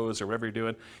Depot or Lowe's or whatever you're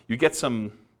doing, you get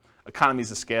some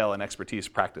economies of scale and expertise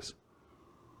practice.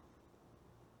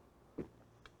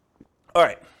 All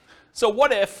right. So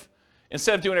what if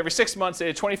instead of doing every 6 months, they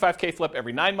did 25K flip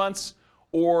every 9 months,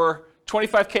 or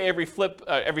 25K every flip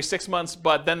every 6 months,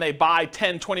 but then they buy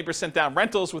 10, 20% down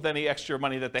rentals with any extra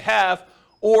money that they have,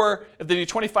 Or if they do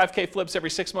 25K flips every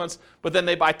 6 months, but then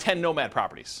they buy 10 Nomad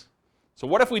properties. So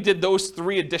what if we did those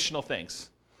 3 additional things?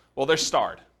 Well, they're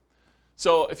starred.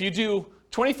 So if you do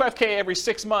 25K every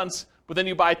 6 months, but then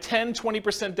you buy 10,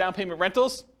 20% down payment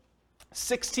rentals,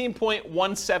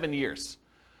 16.17 years.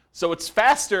 So it's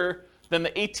faster than the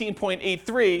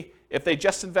 18.83 if they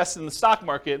just invested in the stock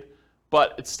market,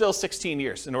 but it's still 16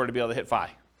 years in order to be able to hit FI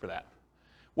for that.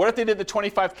 What if they did the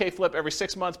 25K flip every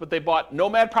 6 months, but they bought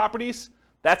Nomad properties?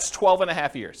 That's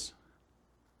 12.5 years.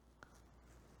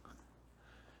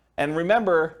 And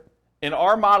remember, in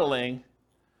our modeling,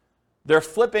 their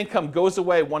flip income goes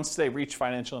away once they reach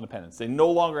financial independence. They no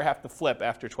longer have to flip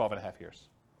after 12.5 years.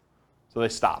 So they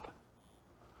stop.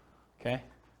 Okay?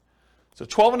 So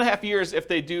 12.5 years if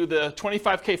they do the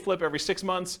 25K flip every 6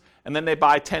 months, and then they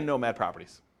buy 10 Nomad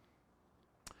properties.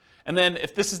 And then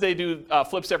if this is they do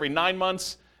flips every 9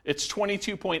 months, it's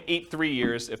 22.83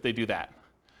 years if they do that.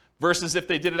 Versus if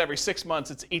they did it every 6 months,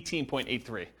 it's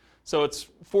 18.83. So it's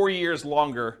 4 years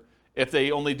longer if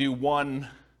they only do one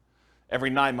every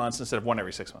 9 months instead of one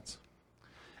every 6 months.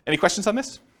 Any questions on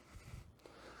this?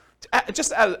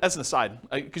 Just as an aside,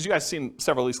 because you guys have seen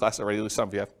several of these classes already, at least some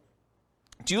of you have.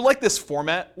 Do you like this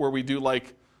format where we do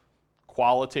like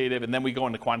qualitative and then we go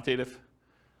into quantitative?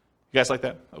 You guys like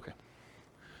that? Okay.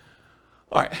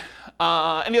 All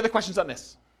right. Any other questions on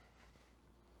this?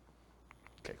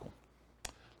 Okay, cool.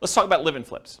 Let's talk about live-in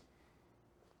flips.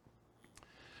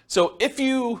 So if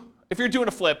you're doing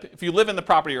a flip, if you live in the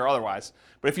property or otherwise,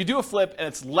 but if you do a flip and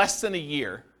it's less than a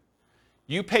year,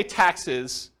 you pay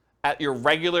taxes at your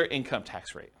regular income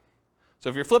tax rate. So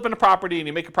if you're flipping a property and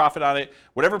you make a profit on it,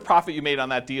 whatever profit you made on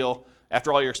that deal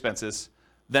after all your expenses,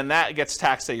 then that gets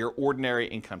taxed at your ordinary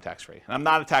income tax rate. And I'm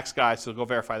not a tax guy, so go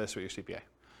verify this with your CPA.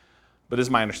 But this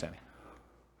is my understanding.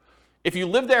 If you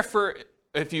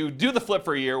do the flip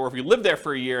for a year, or if you live there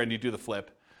for a year and you do the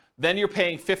flip, then you're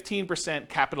paying 15%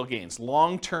 capital gains,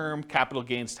 long-term capital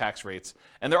gains tax rates.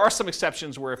 And there are some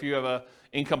exceptions where if you have an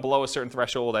income below a certain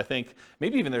threshold, I think,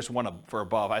 maybe even there's one for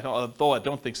above, though I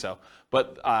don't think so.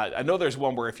 But I know there's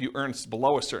one where if you earn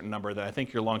below a certain number, then I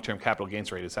think your long-term capital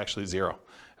gains rate is actually 0,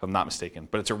 if I'm not mistaken.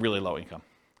 But it's a really low income.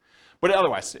 But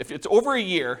otherwise, if it's over a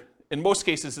year, in most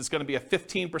cases, it's going to be a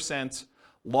 15%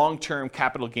 long-term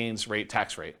capital gains rate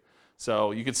tax rate.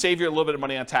 So you could save you a little bit of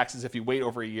money on taxes if you wait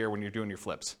over a year when you're doing your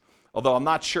flips. Although I'm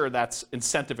not sure that's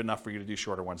incentive enough for you to do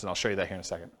shorter ones, and I'll show you that here in a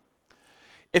second.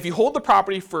 If you hold the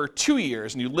property for 2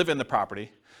 years and you live in the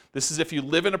property, this is if you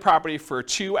live in a property for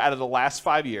 2 out of the last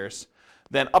 5 years,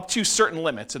 then up to certain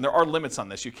limits, and there are limits on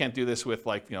this. You can't do this with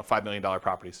like $5 million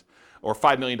properties or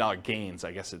 $5 million gains.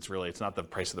 I guess it's not the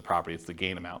price of the property, it's the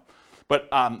gain amount. But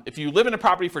if you live in a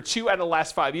property for 2 out of the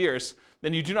last 5 years,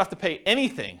 then you do not have to pay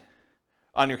anything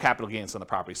on your capital gains on the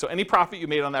property. So any profit you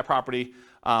made on that property,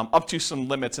 up to some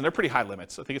limits, and they're pretty high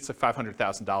limits. I think it's like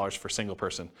 $500,000 for a single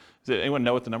person. Does anyone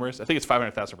know what the number is? I think it's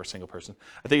 $500,000 for a single person.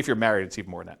 I think if you're married, it's even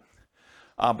more than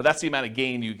that. But that's the amount of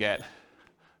gain you get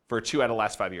for 2 out of the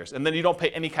last 5 years. And then you don't pay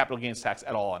any capital gains tax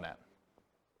at all on that.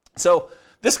 So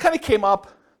this kind of came up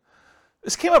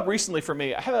recently for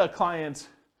me. I had a client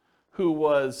who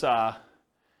was,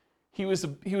 he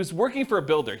was working for a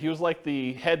builder. He was like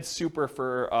the head super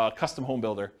for a custom home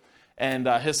builder. And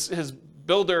his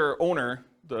builder owner,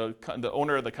 the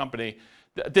owner of the company,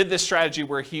 did this strategy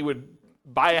where he would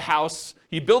buy a house,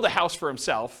 he'd build a house for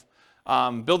himself,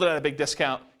 build it at a big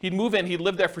discount. He'd move in, he'd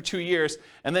live there for 2 years,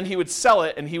 and then he would sell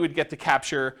it and he would get to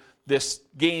capture this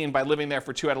gain by living there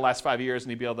for 2 out of the last 5 years,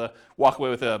 and he'd be able to walk away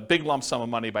with a big lump sum of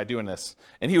money by doing this.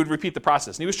 And he would repeat the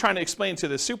process. And he was trying to explain to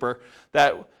this super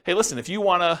that, hey, listen, if you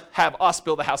want to have us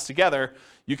build a house together,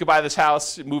 you could buy this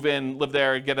house, move in, live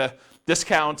there, get a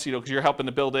discount, because you're helping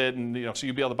to build it, and so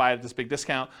you'd be able to buy it at this big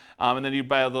discount. And then you'd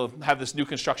be able to have this new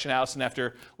construction house, and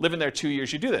after living there 2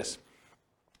 years, you do this.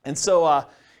 And so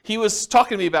he was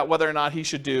talking to me about whether or not he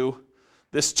should do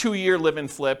this 2-year live-in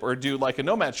flip or do like a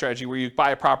Nomad strategy where you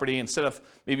buy a property instead of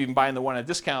maybe even buying the one at a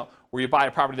discount, where you buy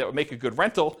a property that would make a good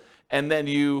rental and then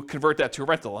you convert that to a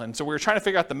rental. And so we were trying to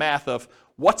figure out the math of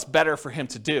what's better for him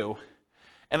to do.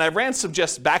 And I ran some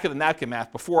just back of the napkin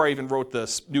math before I even wrote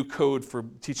this new code for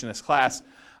teaching this class.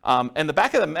 And the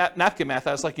back of the napkin math,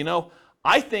 I was like,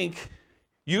 I think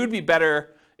you would be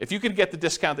better if you could get the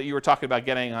discount that you were talking about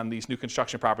getting on these new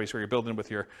construction properties where you're building with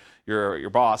your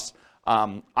boss.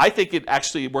 I think it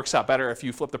actually works out better if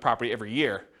you flip the property every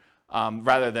year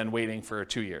rather than waiting for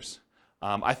 2 years.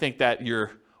 I think that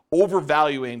you're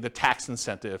overvaluing the tax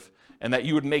incentive and that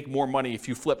you would make more money if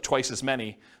you flip twice as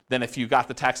many than if you got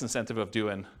the tax incentive of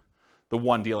doing the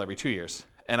one deal every 2 years.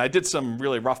 And I did some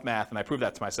really rough math and I proved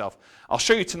that to myself. I'll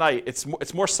show you tonight,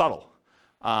 it's more subtle.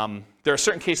 There are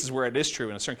certain cases where it is true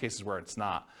and certain cases where it's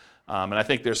not. And I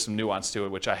think there's some nuance to it,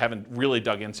 which I haven't really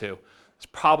dug into. It's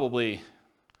probably,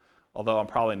 although I'm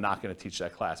probably not going to teach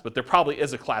that class, but there probably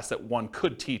is a class that one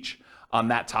could teach on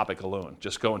that topic alone,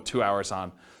 just going 2 hours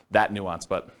on that nuance,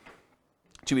 but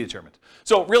to be determined.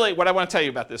 So really what I want to tell you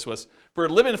about this was, for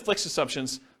live-in fixed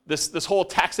assumptions, this whole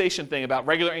taxation thing about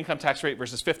regular income tax rate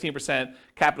versus 15%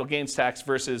 capital gains tax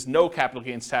versus no capital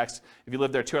gains tax if you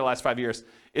live there 2 of the last 5 years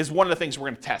is one of the things we're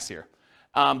going to test here.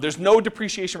 There's no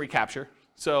depreciation recapture.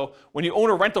 So when you own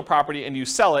a rental property and you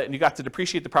sell it and you got to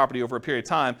depreciate the property over a period of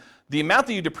time, the amount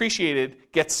that you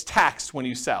depreciated gets taxed when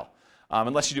you sell.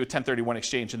 Unless you do a 1031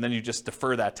 exchange, and then you just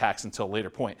defer that tax until a later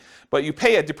point. But you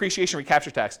pay a depreciation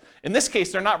recapture tax. In this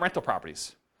case, they're not rental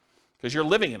properties because you're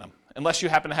living in them. Unless you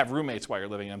happen to have roommates while you're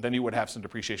living in them, then you would have some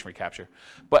depreciation recapture.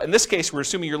 But in this case, we're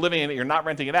assuming you're living in it, you're not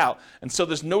renting it out, and so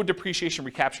there's no depreciation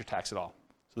recapture tax at all.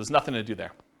 So there's nothing to do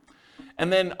there.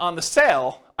 And then on the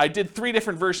sale, I did 3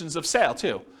 different versions of sale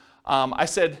too. I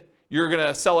said you're going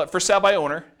to sell it for sale by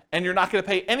owner, and you're not going to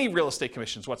pay any real estate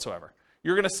commissions whatsoever.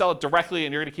 You're going to sell it directly,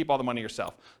 and you're going to keep all the money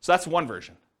yourself. So that's one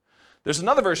version. There's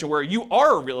another version where you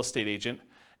are a real estate agent,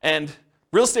 and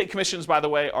real estate commissions, by the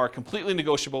way, are completely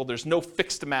negotiable. There's no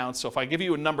fixed amount. So if I give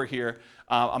you a number here,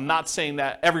 I'm not saying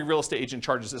that every real estate agent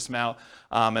charges this amount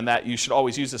and that you should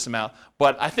always use this amount.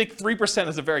 But I think 3%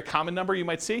 is a very common number you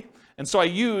might see. And so I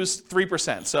use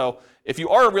 3%. So if you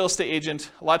are a real estate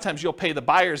agent, a lot of times you'll pay the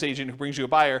buyer's agent who brings you a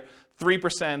buyer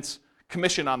 3%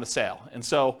 commission on the sale. And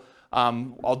so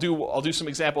I'll do some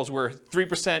examples where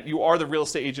 3% you are the real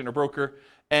estate agent or broker.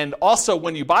 And also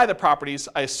when you buy the properties,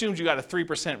 I assumed you got a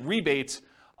 3% rebate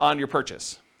on your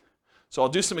purchase. So I'll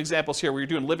do some examples here where you're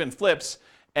doing live-in flips,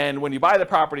 and when you buy the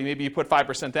property, maybe you put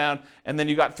 5% down, and then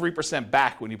you got 3%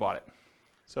 back when you bought it.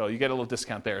 So you get a little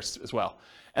discount there as well.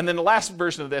 And then the last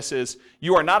version of this is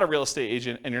you are not a real estate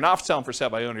agent and you're not selling for sale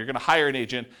by owner. You're going to hire an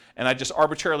agent, and I just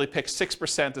arbitrarily picked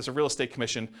 6% as a real estate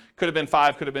commission. Could have been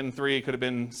 5, could have been 3, could have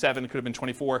been 7, could have been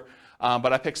 24.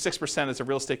 But I picked 6% as a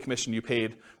real estate commission you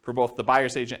paid for both the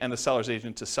buyer's agent and the seller's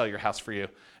agent to sell your house for you.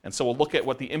 And so we'll look at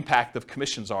what the impact of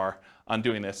commissions are on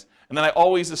doing this. And then I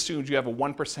always assumed you have a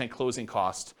 1% closing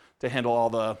cost to handle all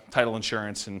the title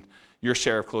insurance and your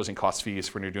share of closing cost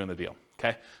fees when you're doing the deal.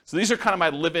 Okay? So these are kind of my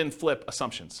live-in flip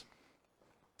assumptions.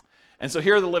 And so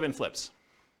here are the live-in flips.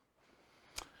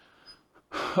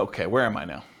 Okay, where am I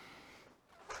now?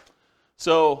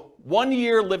 So 1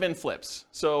 year live-in flips.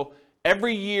 So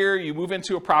every year you move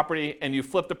into a property and you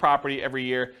flip the property every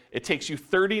year. It takes you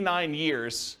 39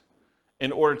 years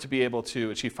in order to be able to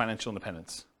achieve financial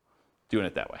independence, doing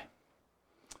it that way.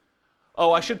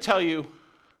 Oh, I should tell you,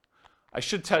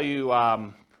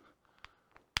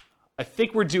 I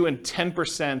think we're doing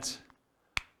 10%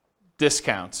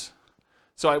 discounts.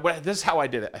 So this is how I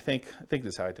did it. I think this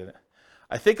is how I did it.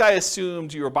 I think I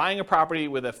assumed you were buying a property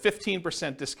with a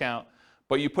 15% discount,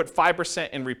 but you put 5%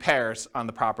 in repairs on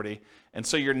the property, and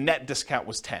so your net discount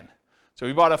was 10. So if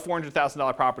you bought a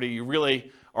 $400,000 property, you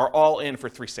really are all in for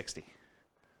 $360,000.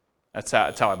 That's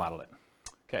how I modeled it.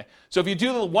 Okay. So if you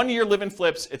do the 1 year live-in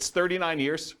flips, it's 39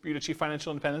 years for you to achieve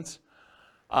financial independence.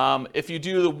 If you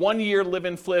do the 1 year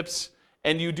live-in flips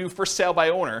and you do for sale by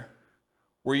owner,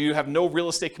 where you have no real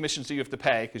estate commissions that you have to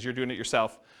pay because you're doing it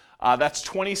yourself, that's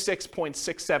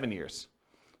 26.67 years.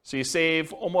 So you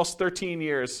save almost 13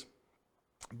 years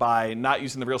by not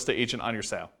using the real estate agent on your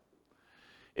sale.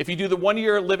 If you do the 1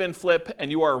 year live-in flip and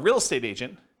you are a real estate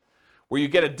agent, where you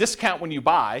get a discount when you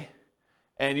buy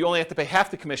and you only have to pay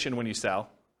half the commission when you sell,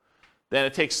 then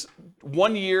it takes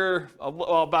 1 year,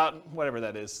 well, about whatever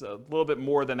that is, a little bit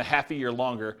more than a half a year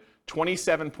longer,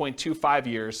 27.25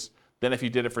 years than if you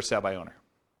did it for sale by owner.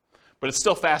 But it's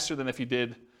still faster than if you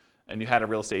did and you had a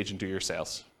real estate agent do your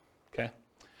sales. Okay?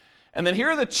 And then here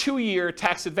are the 2 year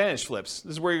tax advantage flips.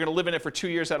 This is where you're going to live in it for 2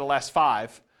 years out of the last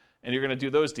 5, and you're going to do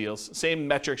those deals. Same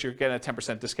metrics, you're getting a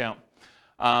 10% discount.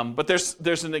 But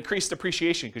there's an increased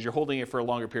appreciation because you're holding it for a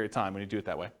longer period of time when you do it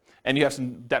that way. And you have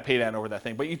some debt pay down over that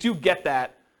thing. But you do get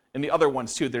that in the other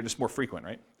ones too. They're just more frequent,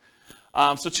 right?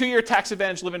 So 2 year tax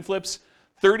advantage live-in flips,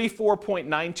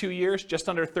 34.92 years, just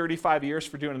under 35 years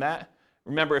for doing that.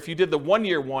 Remember, if you did the 1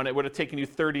 year one, it would have taken you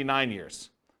 39 years.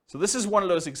 So this is one of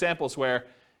those examples where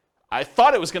I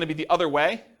thought it was going to be the other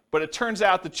way, but it turns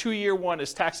out the 2 year one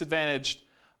is tax advantaged.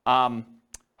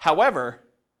 However,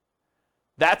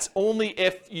 that's only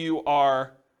if you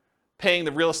are paying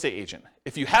the real estate agent.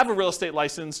 If you have a real estate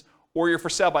license or you're for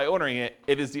sale by owning it,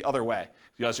 it is the other way,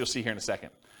 as you'll see here in a second.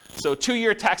 So 2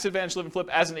 year tax advantage live and flip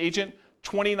as an agent,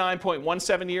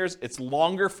 29.17 years. It's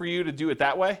longer for you to do it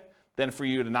that way than for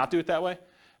you to not do it that way.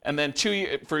 and then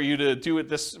for you to do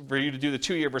the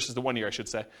 2 year versus the 1 year, I should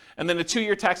say. And then the 2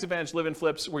 year tax advantage live-in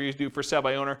flips where you do for sale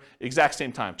by owner, exact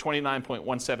same time,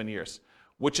 29.17 years,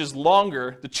 which is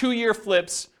longer. The 2 year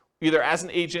flips, either as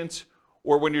an agent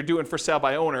or when you're doing for sale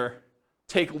by owner,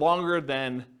 take longer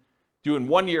than doing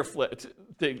 1 year flips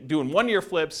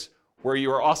where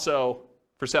you are also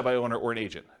for sale by owner or an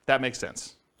agent. If that makes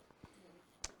sense.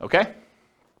 Okay?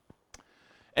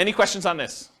 Any questions on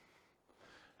this?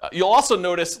 You'll also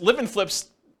notice live-in flips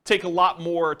take a lot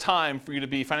more time for you to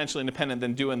be financially independent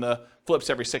than doing the flips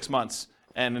every 6 months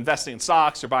and investing in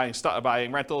stocks or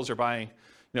buying rentals or buying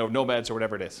nomads or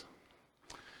whatever it is.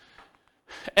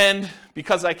 And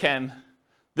because I can,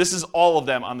 this is all of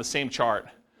them on the same chart.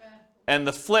 And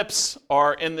the flips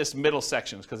are in this middle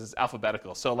section because it's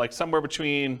alphabetical. So like somewhere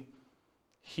between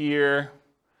here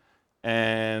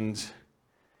and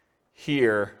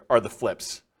here are the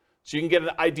flips. So you can get an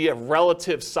idea of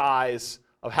relative size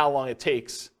of how long it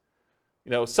takes.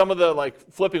 Some of the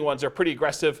like flipping ones are pretty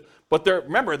aggressive, but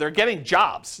remember, they're getting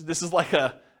jobs. This is like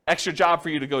a extra job for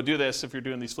you to go do this if you're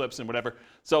doing these flips and whatever.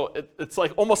 So it's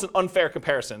like almost an unfair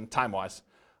comparison time-wise.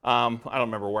 I don't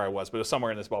remember where I was, but it was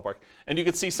somewhere in this ballpark. And you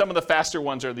can see some of the faster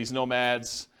ones are these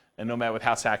nomads and nomad with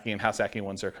house hacking, and house hacking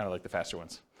ones are kind of like the faster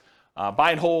ones.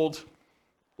 Buy and hold,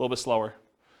 a little bit slower.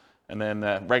 And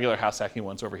then regular house hacking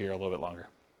ones over here a little bit longer.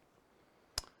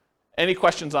 Any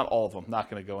questions on all of them? Not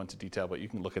going to go into detail, but you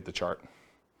can look at the chart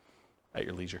at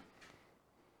your leisure.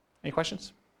 Any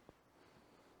questions?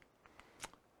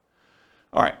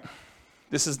 All right.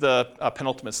 This is the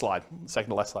penultimate slide, second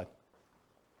to last slide.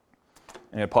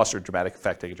 And pause for dramatic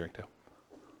effect. Take a drink, too.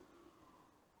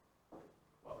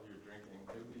 While you're drinking,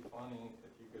 it would be funny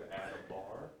if you could add a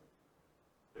bar.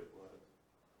 It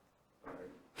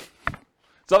would.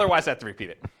 So otherwise, I have to repeat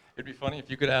it. It'd be funny if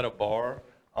you could add a bar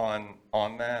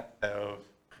on that of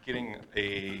getting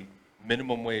a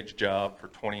minimum wage job for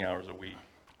 20 hours a week.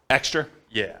 Extra?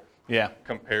 Yeah. Yeah.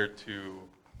 Compared to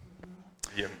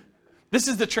the... This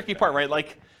is the tricky part, right?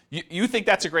 Like, you think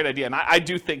that's a great idea, and I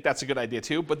do think that's a good idea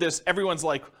too, but everyone's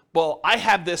like, well, I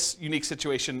have this unique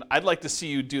situation. I'd like to see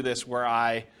you do this where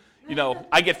I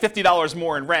get $50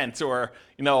 more in rent, or,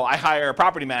 I hire a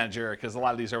property manager, because a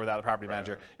lot of these are without a property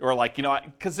manager, or like,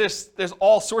 because there's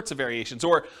all sorts of variations,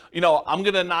 or, I'm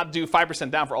going to not do 5%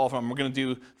 down for all of them. We're going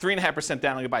to do 3.5%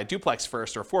 down. I'm going to buy a duplex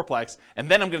first or a fourplex, and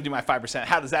then I'm going to do my 5%.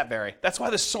 How does that vary? That's why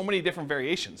there's so many different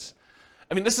variations.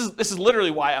 I mean, this is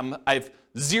literally why I've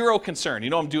zero concern.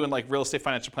 I'm doing like Real Estate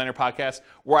Financial Planner podcast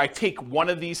where I take one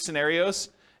of these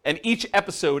scenarios, and each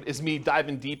episode is me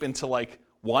diving deep into like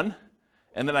one,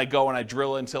 and then I go and I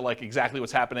drill into like exactly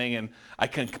what's happening, and I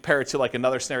can compare it to like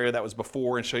another scenario that was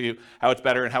before and show you how it's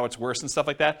better and how it's worse and stuff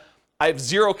like that. I have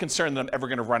zero concern that I'm ever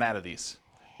going to run out of these,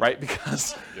 right?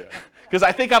 Because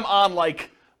I think I'm on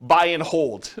like buy and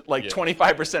hold, like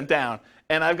 25% down.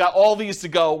 And I've got all these to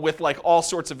go with like all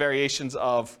sorts of variations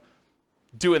of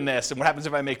doing this. And what happens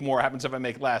if I make more? What happens if I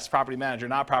make less? Property manager,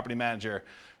 not property manager.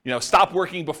 Stop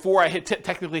working before I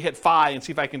technically hit FI and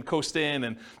see if I can coast in.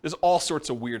 And there's all sorts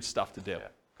of weird stuff to do.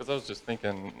 Because I was just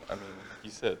thinking, you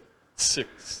said two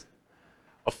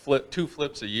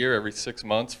flips a year every 6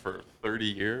 months for 30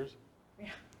 years. Yeah.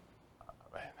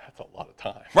 Man, that's a lot of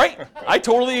time. Right. I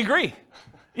totally agree.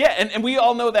 Yeah, and we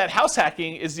all know that house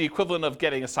hacking is the equivalent of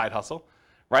getting a side hustle.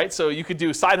 Right? So you could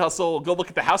do side hustle, go look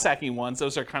at the house hacking ones.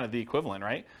 Those are kind of the equivalent,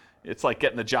 right? It's like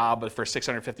getting the job for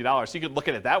 $650. So you could look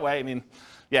at it that way.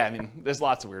 There's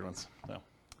lots of weird ones. So.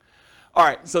 All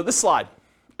right, so this slide.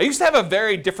 I used to have a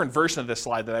very different version of this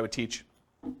slide that I would teach.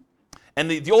 And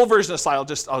the old version of the slide,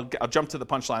 I'll jump to the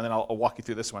punchline, then I'll walk you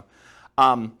through this one.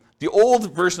 The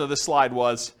old version of this slide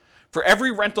was, for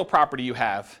every rental property you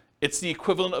have, it's the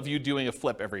equivalent of you doing a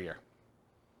flip every year.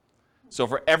 So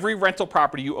for every rental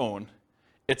property you own,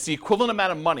 it's the equivalent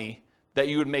amount of money that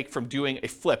you would make from doing a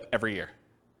flip every year.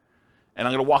 And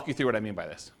I'm going to walk you through what I mean by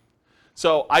this.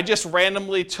 So I just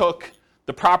randomly took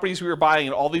the properties we were buying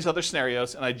in all these other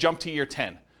scenarios, and I jumped to year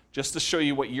 10, just to show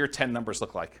you what year 10 numbers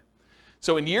look like.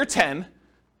 So in year 10,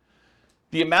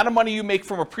 the amount of money you make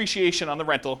from appreciation on the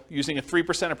rental, using a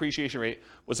 3% appreciation rate,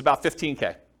 was about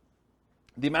 $15K.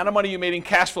 The amount of money you made in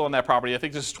cash flow on that property, I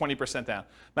think this is 20% down.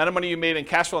 The amount of money you made in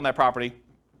cash flow on that property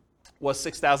was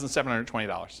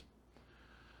 $6,720.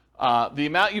 The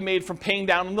amount you made from paying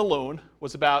down on the loan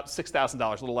was about $6,000, a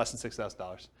little less than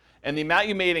 $6,000. And the amount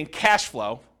you made in cash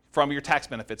flow from your tax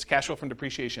benefits, cash flow from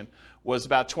depreciation, was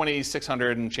about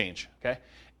 $2,600 and change. Okay?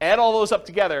 Add all those up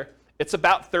together, it's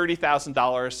about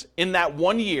 $30,000 in that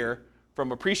 1 year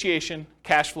from appreciation,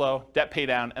 cash flow, debt pay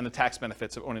down, and the tax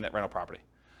benefits of owning that rental property.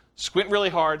 Squint really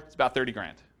hard, it's about 30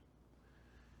 grand.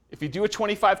 If you do a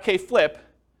 25K flip,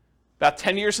 About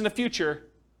 10 years in the future,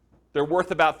 they're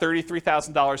worth about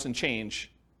 $33,000 in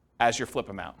change as your flip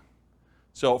amount.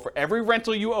 So for every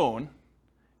rental you own,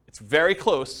 it's very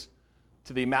close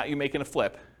to the amount you make in a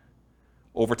flip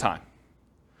over time.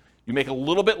 You make a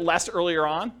little bit less earlier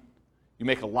on, you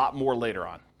make a lot more later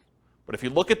on. But if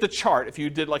you look at the chart, if you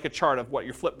did like a chart of what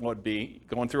your flip would be,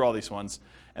 going through all these ones,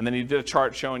 and then you did a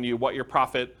chart showing you what your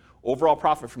profit, overall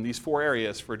profit from these 4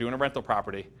 areas for doing a rental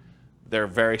property, they're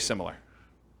very similar.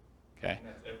 Okay? And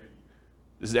that's every year.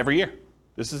 This is every year.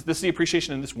 This is the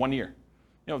appreciation in this 1 year.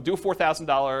 You know, do a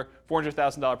 $4,000,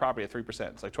 $400,000 property at 3%.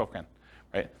 It's like 12 grand,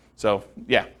 right? So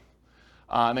yeah.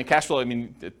 And then cash flow, I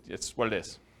mean, it's what it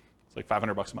is. It's like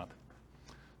 $500 a month.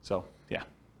 So yeah.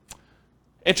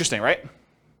 Interesting, right?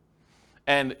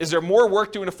 And is there more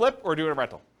work doing a flip or doing a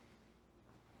rental?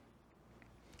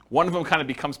 One of them kind of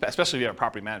becomes, especially if you have a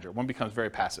property manager, one becomes very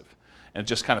passive. And it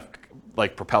just kind of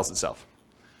like propels itself.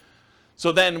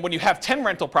 So then when you have 10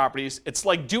 rental properties, it's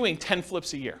like doing 10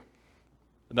 flips a year.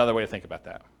 Another way to think about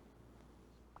that.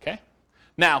 Okay?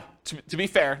 Now, to be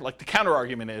fair, like the counter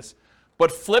argument is,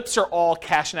 but flips are all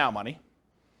cash now money.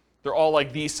 They're all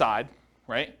like the side,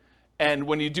 right? And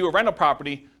when you do a rental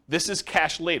property, this is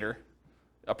cash later.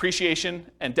 Appreciation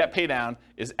and debt pay down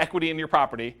is equity in your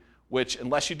property, which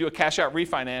unless you do a cash out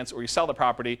refinance or you sell the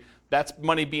property, that's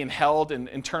money being held and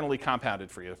internally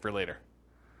compounded for you for later.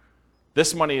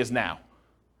 This money is now.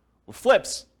 With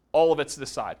flips, all of it's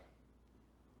this side.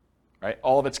 Right?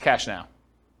 All of it's cash now.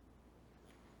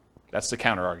 That's the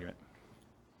counter argument.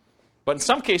 But in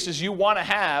some cases, you want to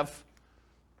have,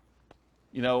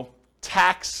 you know,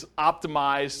 tax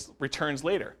optimized returns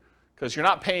later, because you're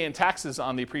not paying taxes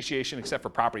on the appreciation except for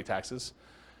property taxes,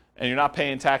 and you're not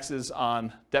paying taxes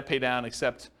on debt pay down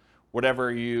except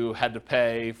whatever you had to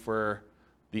pay for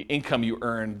the income you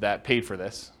earned that paid for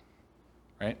this,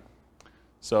 right?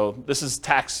 So this is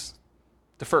tax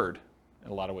deferred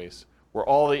in a lot of ways, where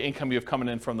all the income you have coming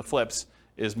in from the flips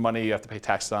is money you have to pay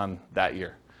taxes on that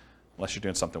year, unless you're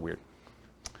doing something weird,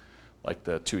 like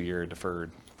the 2-year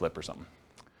deferred flip or something.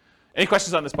 Any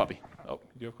questions on this puppy? Oh,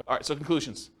 you have, all right, so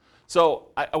conclusions. So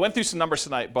I went through some numbers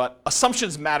tonight, but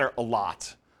assumptions matter a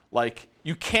lot. Like,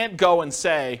 you can't go and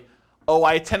say, oh,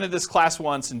 I attended this class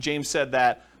once and James said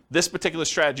that this particular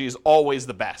strategy is always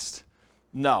the best.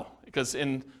 No, because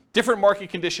in different market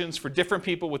conditions for different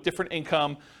people with different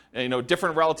income, you know,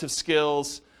 different relative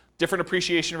skills, different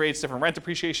appreciation rates, different rent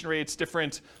appreciation rates,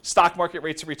 different stock market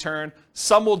rates of return.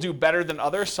 Some will do better than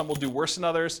others, some will do worse than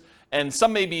others, and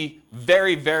some may be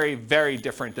very, very, very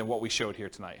different than what we showed here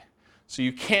tonight. So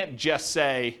you can't just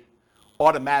say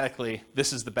automatically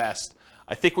this is the best.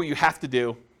 I think what you have to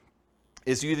do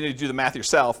is you either need to do the math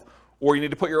yourself or you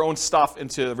need to put your own stuff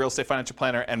into the Real Estate Financial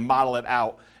Planner and model it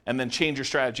out and then change your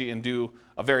strategy and do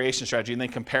a variation strategy and then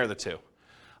compare the two.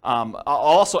 I'll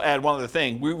also add one other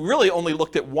thing. We really only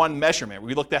looked at one measurement.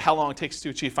 We looked at how long it takes to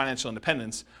achieve financial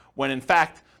independence, when in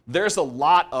fact, there's a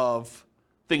lot of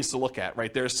things to look at,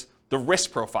 right? There's the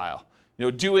risk profile. You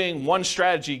know, doing one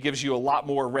strategy gives you a lot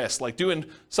more risk. Like doing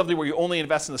something where you only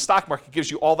invest in the stock market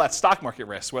gives you all that stock market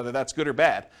risk, whether that's good or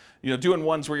bad. You know, doing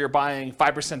ones where you're buying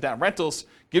 5% down rentals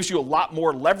gives you a lot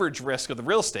more leverage risk of the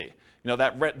real estate. You know,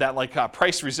 that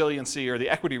price resiliency or the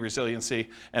equity resiliency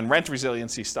and rent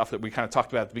resiliency stuff that we kind of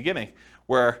talked about at the beginning,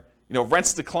 where, you know,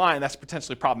 rents decline, that's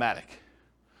potentially problematic.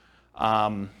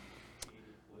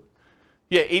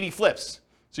 80 flips.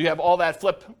 So you have all that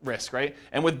flip risk, right?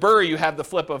 And with BRRRR, you have the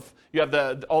flip of, you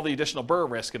have all the additional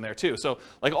BRRRR risk in there too. So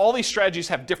like all these strategies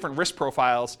have different risk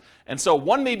profiles. And so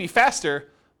one may be faster,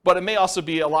 but it may also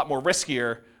be a lot more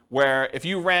riskier, where if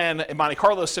you ran a Monte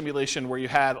Carlo simulation where you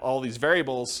had all these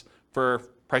variables for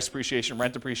price appreciation,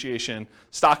 rent appreciation,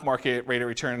 stock market rate of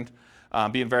return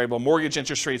being variable, mortgage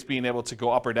interest rates being able to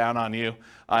go up or down on you,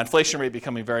 inflation rate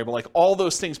becoming variable, like all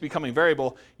those things becoming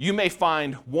variable, you may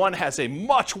find one has a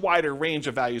much wider range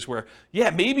of values where, yeah,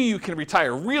 maybe you can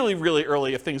retire really, really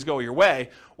early if things go your way,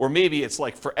 or maybe it's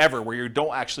like forever where you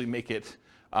don't actually make it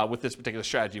with this particular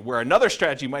strategy, where another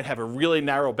strategy might have a really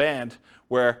narrow band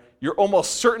where you're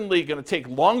almost certainly going to take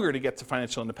longer to get to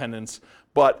financial independence,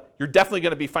 but you're definitely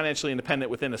going to be financially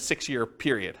independent within a 6-year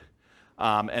period.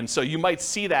 And so you might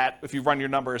see that if you run your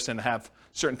numbers and have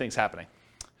certain things happening.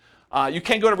 You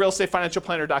can go to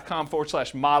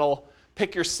realestatefinancialplanner.com/model,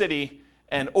 pick your city,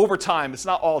 and over time, it's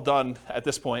not all done at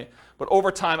this point, but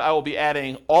over time I will be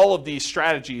adding all of these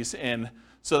strategies in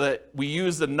so that we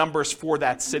use the numbers for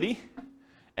that city,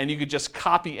 and you could just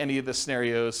copy any of the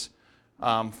scenarios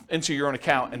into your own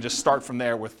account and just start from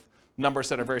there with numbers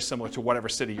that are very similar to whatever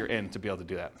city you're in to be able to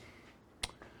do that.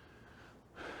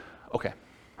 Okay.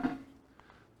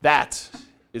 That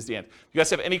is the end. You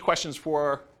guys have any questions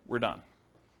for we're done.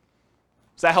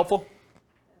 Is that helpful?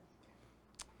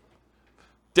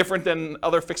 Different than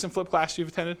other fix and flip classes you've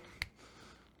attended,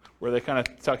 where they kind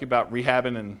of talk about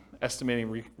rehabbing and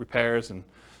estimating repairs and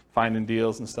finding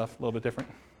deals and stuff, a little bit different?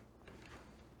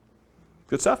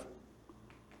 Good stuff?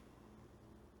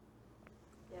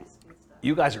 Yes, good stuff.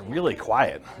 You guys are really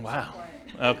quiet. Wow.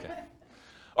 Okay.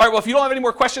 All right, well, if you don't have any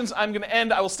more questions, I'm going to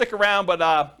end. I will stick around, but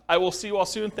I will see you all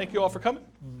soon. Thank you all for coming.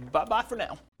 Bye-bye for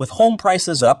now. With home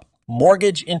prices up,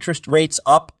 mortgage interest rates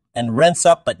up, and rents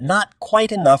up, but not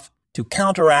quite enough to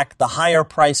counteract the higher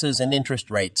prices and interest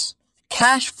rates,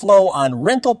 cash flow on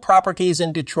rental properties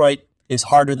in Detroit is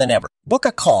harder than ever. Book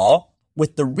a call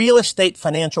with the Real Estate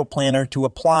Financial Planner to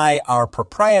apply our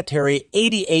proprietary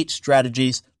 88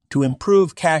 strategies to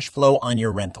improve cash flow on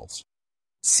your rentals.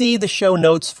 See the show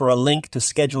notes for a link to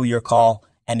schedule your call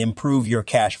and improve your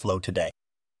cash flow today.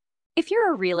 If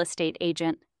you're a real estate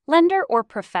agent, lender, or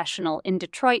professional in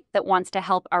Detroit that wants to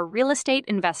help our real estate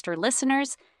investor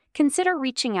listeners, consider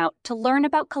reaching out to learn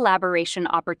about collaboration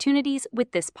opportunities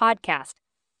with this podcast.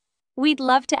 We'd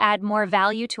love to add more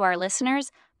value to our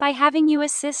listeners by having you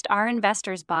assist our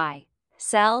investors buy,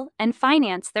 sell, and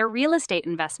finance their real estate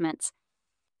investments.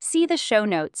 See the show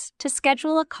notes to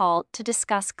schedule a call to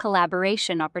discuss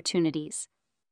collaboration opportunities.